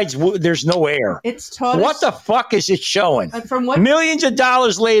Besides, there's no air. It's taught What us, the fuck is it showing? from what Millions of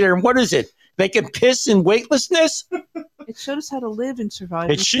dollars later, and what is it? They can piss in weightlessness? It showed us how to live and survive.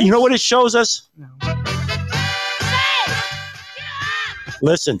 You know what it shows us? No.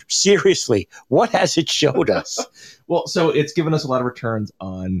 Listen, seriously, what has it showed us? Well, so it's given us a lot of returns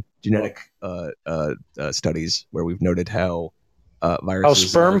on genetic studies where we've noted how viruses. How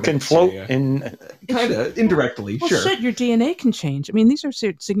sperm can float in. Kind of indirectly, Well, sure. shit, your DNA can change. I mean, these are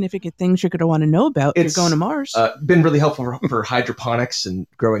significant things you're going to want to know about if It's you're going to Mars. Been really helpful for hydroponics and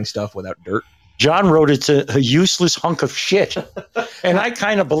growing stuff without dirt. John wrote it's a useless hunk of shit. And I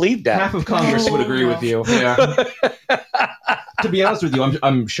kind of believe that. Half of Congress would agree with you. Yeah. To be honest with you,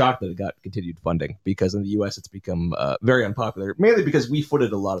 I'm shocked that it got continued funding because in the U.S. it's become very unpopular, mainly because we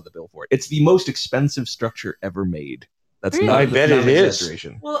footed a lot of the bill for it. It's the most expensive structure ever made. That's Really? not, I bet not it an is.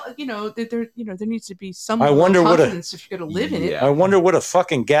 exaggeration. Well, there needs to be some I level wonder of what a- confidence if you're going to live in it. Yeah. I wonder what a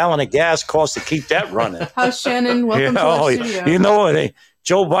fucking gallon of gas costs to keep that running. How's Shannon? Welcome to our studio. You know it.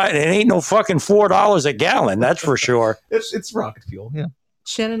 Joe Biden, it ain't no fucking $4 a gallon, that's for sure. It's rocket fuel, yeah.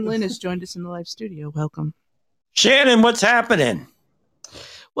 Shannon Lynn has joined us in the live studio. Welcome. Shannon, what's happening?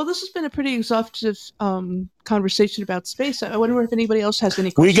 Well, this has been a pretty exhaustive conversation about space. I wonder if anybody else has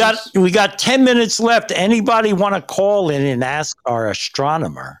any questions. We got 10 minutes left. Anybody want to call in and ask our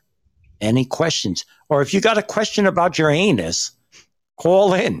astronomer any questions? Or if you got a question about your anus,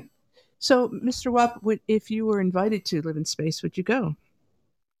 call in. So, Mr. Wap, if you were invited to live in space, would you go?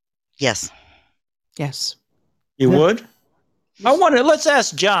 Yes. Yes. You would? I wonder. Let's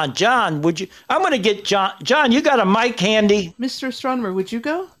ask John. John, would you? I'm going to get John. John, you got a mic handy? Mr. Astronomer, would you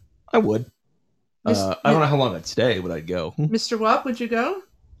go? I would. I don't know how long I'd stay, but I'd go. Mr. Wap, would you go?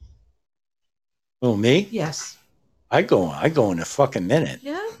 Oh, me? Yes. I go in a fucking minute.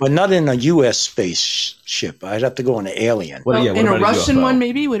 Yeah. But not in a U.S. spaceship. I'd have to go in an alien. What, yeah, what in a about Russian UFO? one,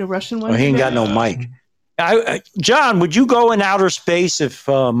 maybe? Would a Russian one? Well, he be ain't got better? no mic. John, would you go in outer space if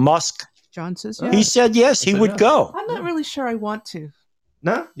Musk? John says Oh. yes. He said yes, he said would yes. go. I'm not really sure I want to.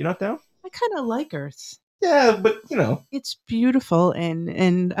 No, you're not down? I kind of like Earth. Yeah, but you know, It's beautiful,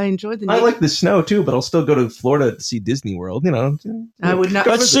 and I enjoy the. I like the snow too, but I'll still go to Florida to see Disney World. You know, I would not.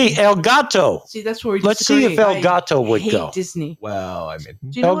 Let's see, El Gato. See, that's where we Let's see disagree. if El Gato would I hate go. Disney. Well, I mean,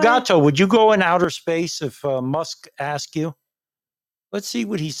 Do you know El what? Gato, would you go in outer space if Musk asked you? Let's see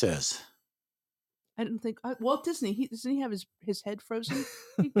what he says. I don't think Walt Disney. Doesn't he have his head frozen?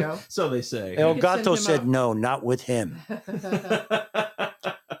 He'd go. so they say. El could send Gato him said up. no, not with him.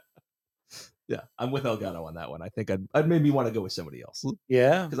 Yeah, I'm with Elgato on that one. I think I'd maybe want to go with somebody else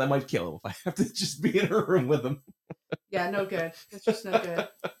Yeah. because I might kill him if I have to just be in a room with him. Yeah, no good. It's just no good.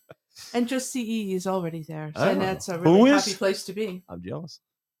 And just CE is already there, Oh. and that's a Who really is? happy place to be. I'm jealous.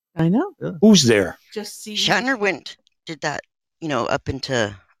 I know. Who's there? Just CE. Shatner did that, up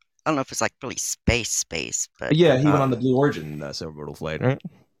into, I don't know if it's like really space, but Yeah, he went on the Blue Origin suborbital flight, right?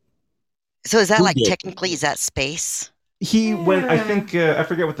 So is that Who like did? technically is that space? He went. I think I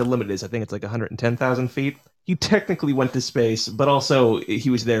forget what the limit is. I think it's like 110,000 feet. He technically went to space, but also he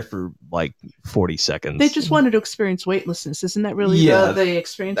was there for like 40 seconds. They just wanted to experience weightlessness. Isn't that really Yeah. the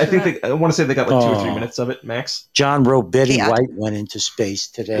experience? I for think that? I want to say they got like 2 or 3 Oh. minutes of it max. John wrote Betty Yeah. White went into space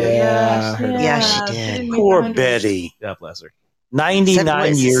today. Yeah, I heard Yeah, she she did. didn't make Poor 100. Betty. God bless her.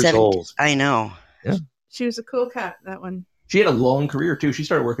 99 years 70 old. I know. She was a cool cat. That one. She had a long career too. She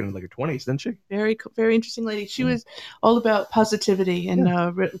started working in like her 20s, didn't she? Very, very interesting lady. She was all about positivity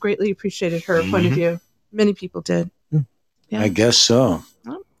and greatly appreciated her point of Mhm. view. Many people did. Yeah. I guess so.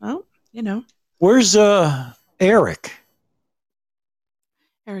 Well, you know, Where's Eric?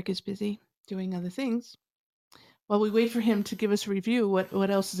 Eric is busy doing other things. While we wait for him to give us a review, what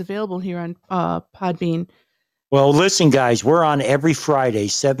else is available here on Podbean? Well, listen, guys, we're on every Friday,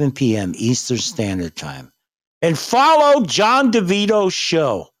 7 p.m. Eastern Standard Time. And follow John DeVito's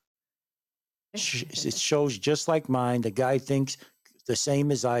show. It shows just like mine. The guy thinks the same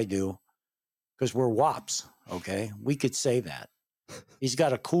as I do because we're WAPs, okay? We could say that. He's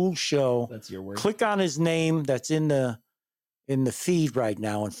got a cool show. That's your word. Click on his name that's in the feed right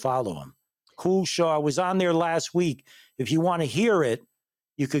now and follow him. Cool show. I was on there last week. If you want to hear it,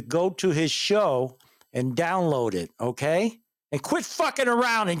 you could go to his show and download it, okay? And quit fucking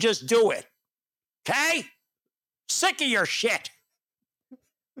around and just do it, okay? Sick of your shit.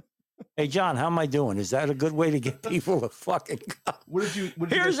 Hey, John, how am I doing? Is that a good way to get people to fucking go? What did you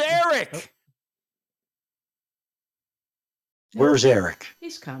Here's guys- Eric. Where's Eric?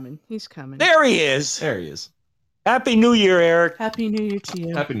 He's coming. He's coming. There he is. There he is. Happy New Year, Eric. Happy New Year to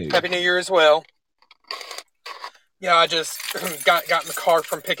you. Happy New Year. Happy New Year as well. Yeah, I just got in the car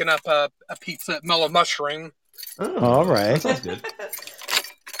from picking up a pizza at Mellow Mushroom. Oh, All right. that sounds good.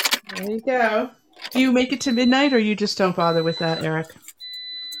 There you go. Do you make it to midnight, or you just don't bother with that, Eric?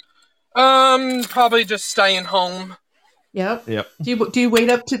 Probably just staying home. Yep. Yep. Do you wait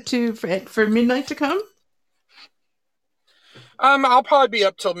up for midnight to come? I'll probably be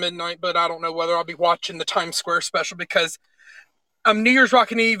up till midnight, but I don't know whether I'll be watching the Times Square special because New Year's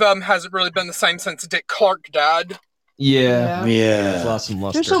Rockin' Eve hasn't really been the same since Dick Clark died. Yeah. Yeah. Lost some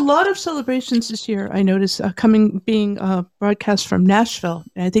luster. There's a lot of celebrations this year. I noticed being broadcast from Nashville.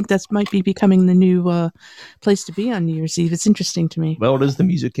 And I think that might be becoming the new place to be on New Year's Eve. It's interesting to me. Well, it is the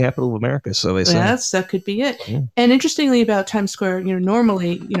music capital of America, so they say. Yes, that could be it. Yeah. And interestingly about Times Square,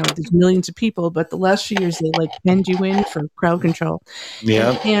 normally, there's millions of people, but the last few years they penned you in for crowd control.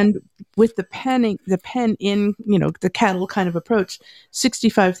 Yeah. And with the pen in, the cattle kind of approach,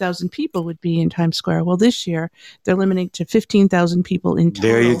 65,000 people would be in Times Square. Well, this year they're limiting to 15,000 people in total.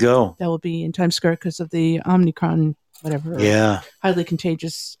 There you go. That will be in Times Square because of the Omicron, whatever. Yeah. Highly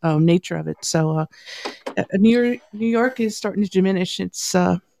contagious nature of it. So New York is starting to diminish. It's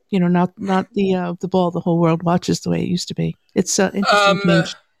not the ball the whole world watches the way it used to be. It's interesting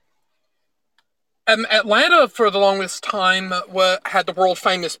change. Atlanta for the longest time had the world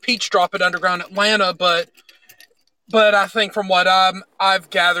famous peach drop at Underground Atlanta, but I think from what I've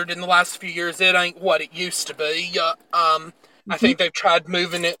gathered in the last few years, it ain't what it used to be. I think they've tried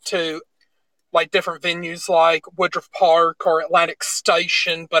moving it to different venues like Woodruff Park or Atlantic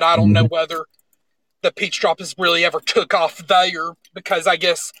Station, but I don't know whether the peach drop has really ever took off there because I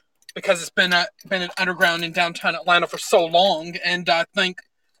guess it's been at Underground in downtown Atlanta for so long, and I think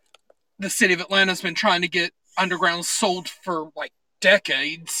the city of Atlanta's been trying to get Underground sold for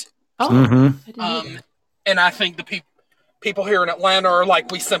decades. Oh, and I think the people here in Atlanta are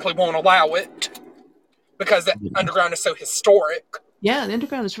we simply won't allow it because the Underground is so historic. Yeah, the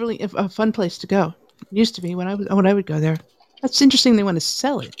Underground is really a fun place to go. It used to be when I would go there. That's interesting. They want to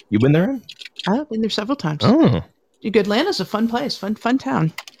sell it. You been there? I've been there several times. Oh, Atlanta's a fun place, fun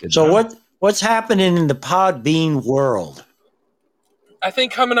town. So what's happening in the Podbean world? I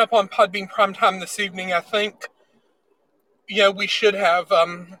think coming up on Podbean Primetime this evening, I think we should have.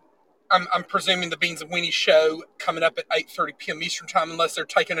 I'm presuming the Beans and Weenie show coming up at 8:30 p.m. Eastern Time, unless they're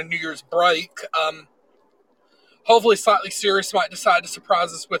taking a New Year's break. Hopefully, Slightly Serious might decide to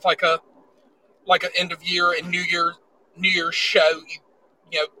surprise us with an end of year and New Year's show.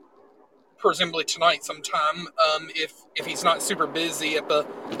 Presumably tonight sometime. If he's not super busy at the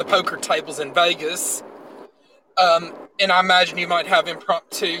poker tables in Vegas. And I imagine you might have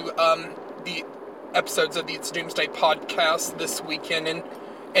impromptu the episodes of the It's Doomsday podcast this weekend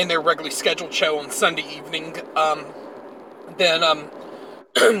and their regularly scheduled show on Sunday evening. Then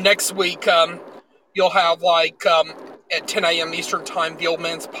next week you'll have at 10 a.m. Eastern Time the Old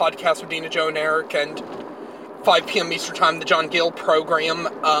Man's Podcast with Dina, Joe, and Eric, and 5 p.m. Eastern Time the John Gale program.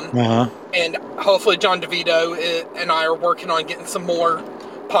 And hopefully John DeVito and I are working on getting some more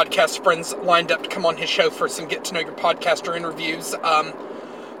podcast friends lined up to come on his show for some get to know your podcaster interviews.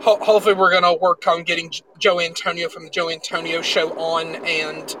 Hopefully we're going to work on getting Joe Antonio from the Joe Antonio show on,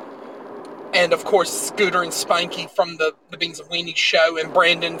 and of course Scooter and Spanky from the Beans and Weenie show, and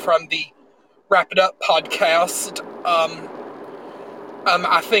Brandon from the Wrap It Up podcast.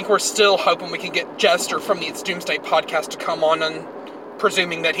 I think we're still hoping we can get Jester from the It's Doomsday podcast to come on, and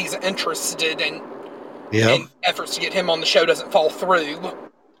presuming that he's interested and efforts to get him on the show doesn't fall through.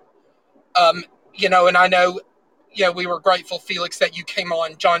 And I know, we were grateful, Felix, that you came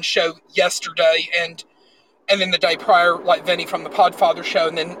on John's show yesterday, and then the day prior, Vinny from the Podfather show,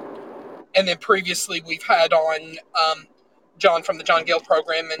 and then previously we've had on John from the John Gale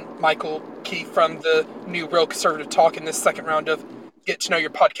program and Michael Keith from the new Real Conservative Talk in this second round of Get to Know Your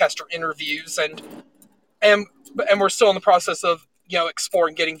Podcaster interviews, and we're still in the process of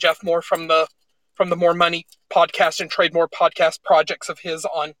exploring getting Jeff Moore from the More Money podcast and Trade More podcast projects of his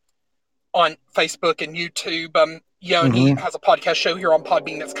on Facebook and YouTube. And he has a podcast show here on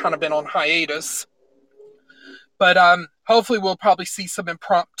Podbean that's kind of been on hiatus. But hopefully we'll probably see some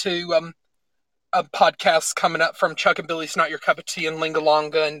impromptu podcasts coming up from Chuck and Billy's Not Your Cup of Tea and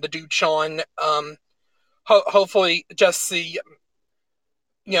Lingalonga and the Dude Sean. Hopefully Jesse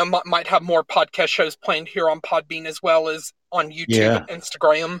might have more podcast shows planned here on Podbean as well as on YouTube and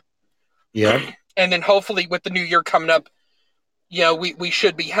Instagram. Yeah. And then hopefully with the new year coming up, we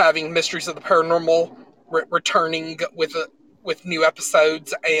should be having Mysteries of the Paranormal returning with new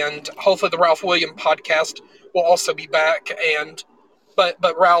episodes, and hopefully the Ralph Williams podcast will also be back.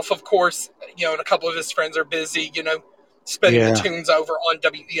 But Ralph, of course, and a couple of his friends are busy, spinning the tunes over on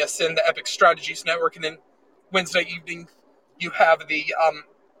WESN, the Epic Strategies Network, and then Wednesday evening you have the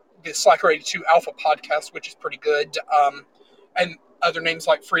Slacker 82 Alpha podcast, which is pretty good, and other names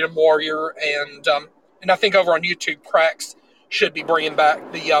like Freedom Warrior, and I think over on YouTube, Cracks should be bringing back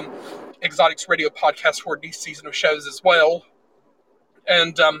the Exotics Radio podcast for a new season of shows as well.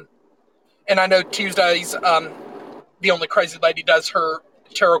 And I know Tuesdays, the Only Crazy Lady does her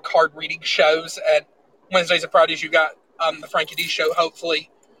tarot card reading shows, and Wednesdays and Fridays you got the Frankie D show. Hopefully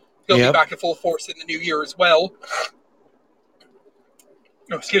he'll be back in full force in the new year as well.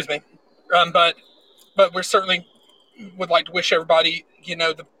 Oh, excuse me. But we certainly would like to wish everybody,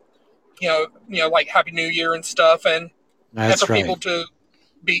 like Happy New Year and stuff, and for people to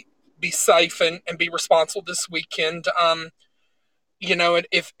be safe and be responsible this weekend.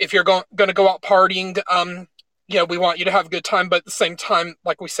 If you're going to go out partying, we want you to have a good time, but at the same time,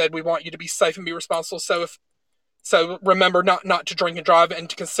 like we said, we want you to be safe and be responsible. So remember not to drink and drive, and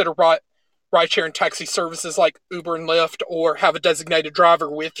to consider rideshare and taxi services like Uber and Lyft, or have a designated driver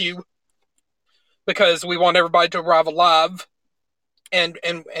with you, because we want everybody to arrive alive. And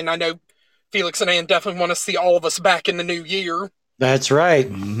I know Felix and Ann definitely want to see all of us back in the new year. That's right.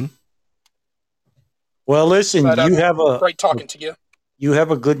 Mm-hmm. Well, listen, you have great talking to you. You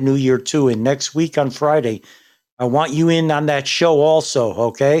have a good New Year too. And next week on Friday, I want you in on that show also.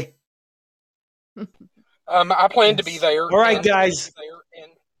 Okay. I plan to be there. All right, guys.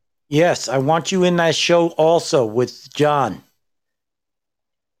 Yes, I want you in that show also with John.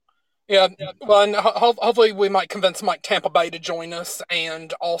 Yeah, well, and hopefully we might convince Mike Tampa Bay to join us,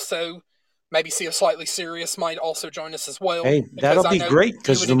 and also maybe See a Slightly Serious might also join us as well. Hey, that'll be great,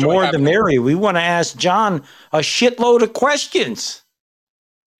 because the more the merrier. We want to ask John a shitload of questions.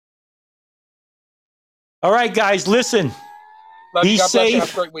 All right, guys, listen. Love be you. God safe. Bless you.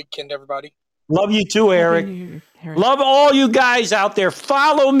 Have a great weekend, everybody. Love you too, Eric. Love all you guys out there.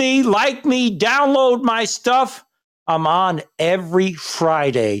 Follow me, like me, download my stuff. I'm on every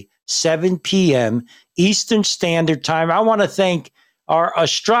Friday, 7 p.m. Eastern Standard Time. I want to thank our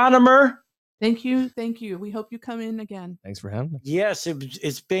astronomer. Thank you. We hope you come in again. Thanks for having me. Yes,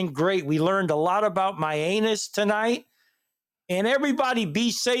 it's been great. We learned a lot about my anus tonight. And everybody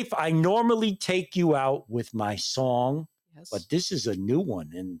be safe. I normally take you out with my song, but this is a new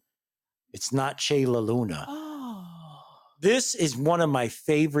one, and it's not Che La Luna. Oh. This is one of my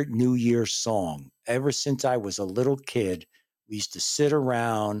favorite New Year's songs. Ever since I was a little kid, we used to sit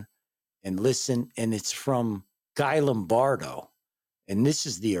around and listen, and it's from Guy Lombardo. And this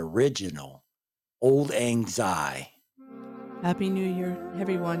is the original, Old Anxiety. Happy New Year,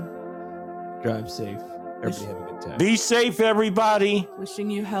 everyone. Drive safe. Everybody have a good time. Be safe, everybody.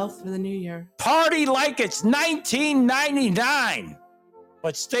 Wishing you health for the new year. Party like it's 1999.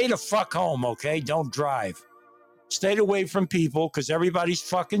 But stay the fuck home, okay? Don't drive. Stay away from people, because everybody's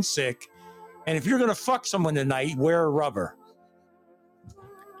fucking sick. And if you're going to fuck someone tonight, wear a rubber.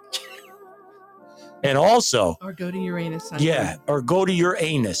 And also... Or go to Uranus. Yeah, or go to your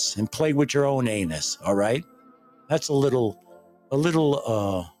anus and play with your own anus, all right? That's a little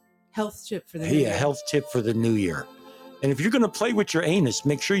health tip for the new year. Yeah, health tip for the new year. And if you're going to play with your anus,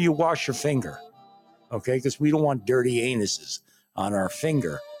 make sure you wash your finger, okay? Because we don't want dirty anuses on our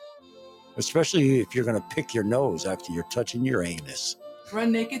finger, especially if you're going to pick your nose after you're touching your anus.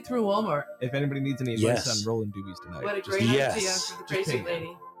 Run naked through Walmart. If anybody needs any advice on rolling doobies tonight. What a great idea for the crazy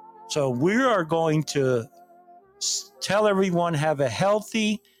lady. So we are going to tell everyone, have a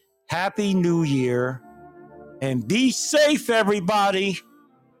healthy, happy new year, and be safe, everybody.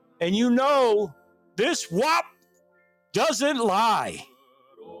 And this WAP doesn't lie.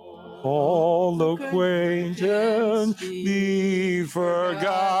 All acquaintance be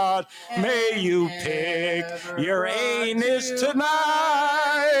forgot. May you pick your anus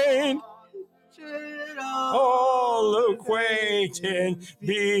tonight. All acquaintance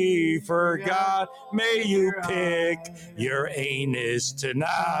be forgot. May you pick your anus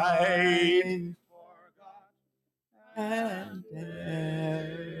tonight. And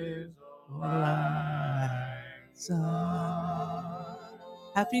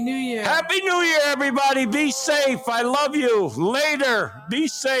Happy New Year. Happy New Year, everybody. Be safe. I love you. Later. Be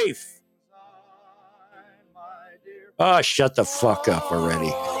safe. Oh, shut the fuck up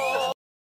already.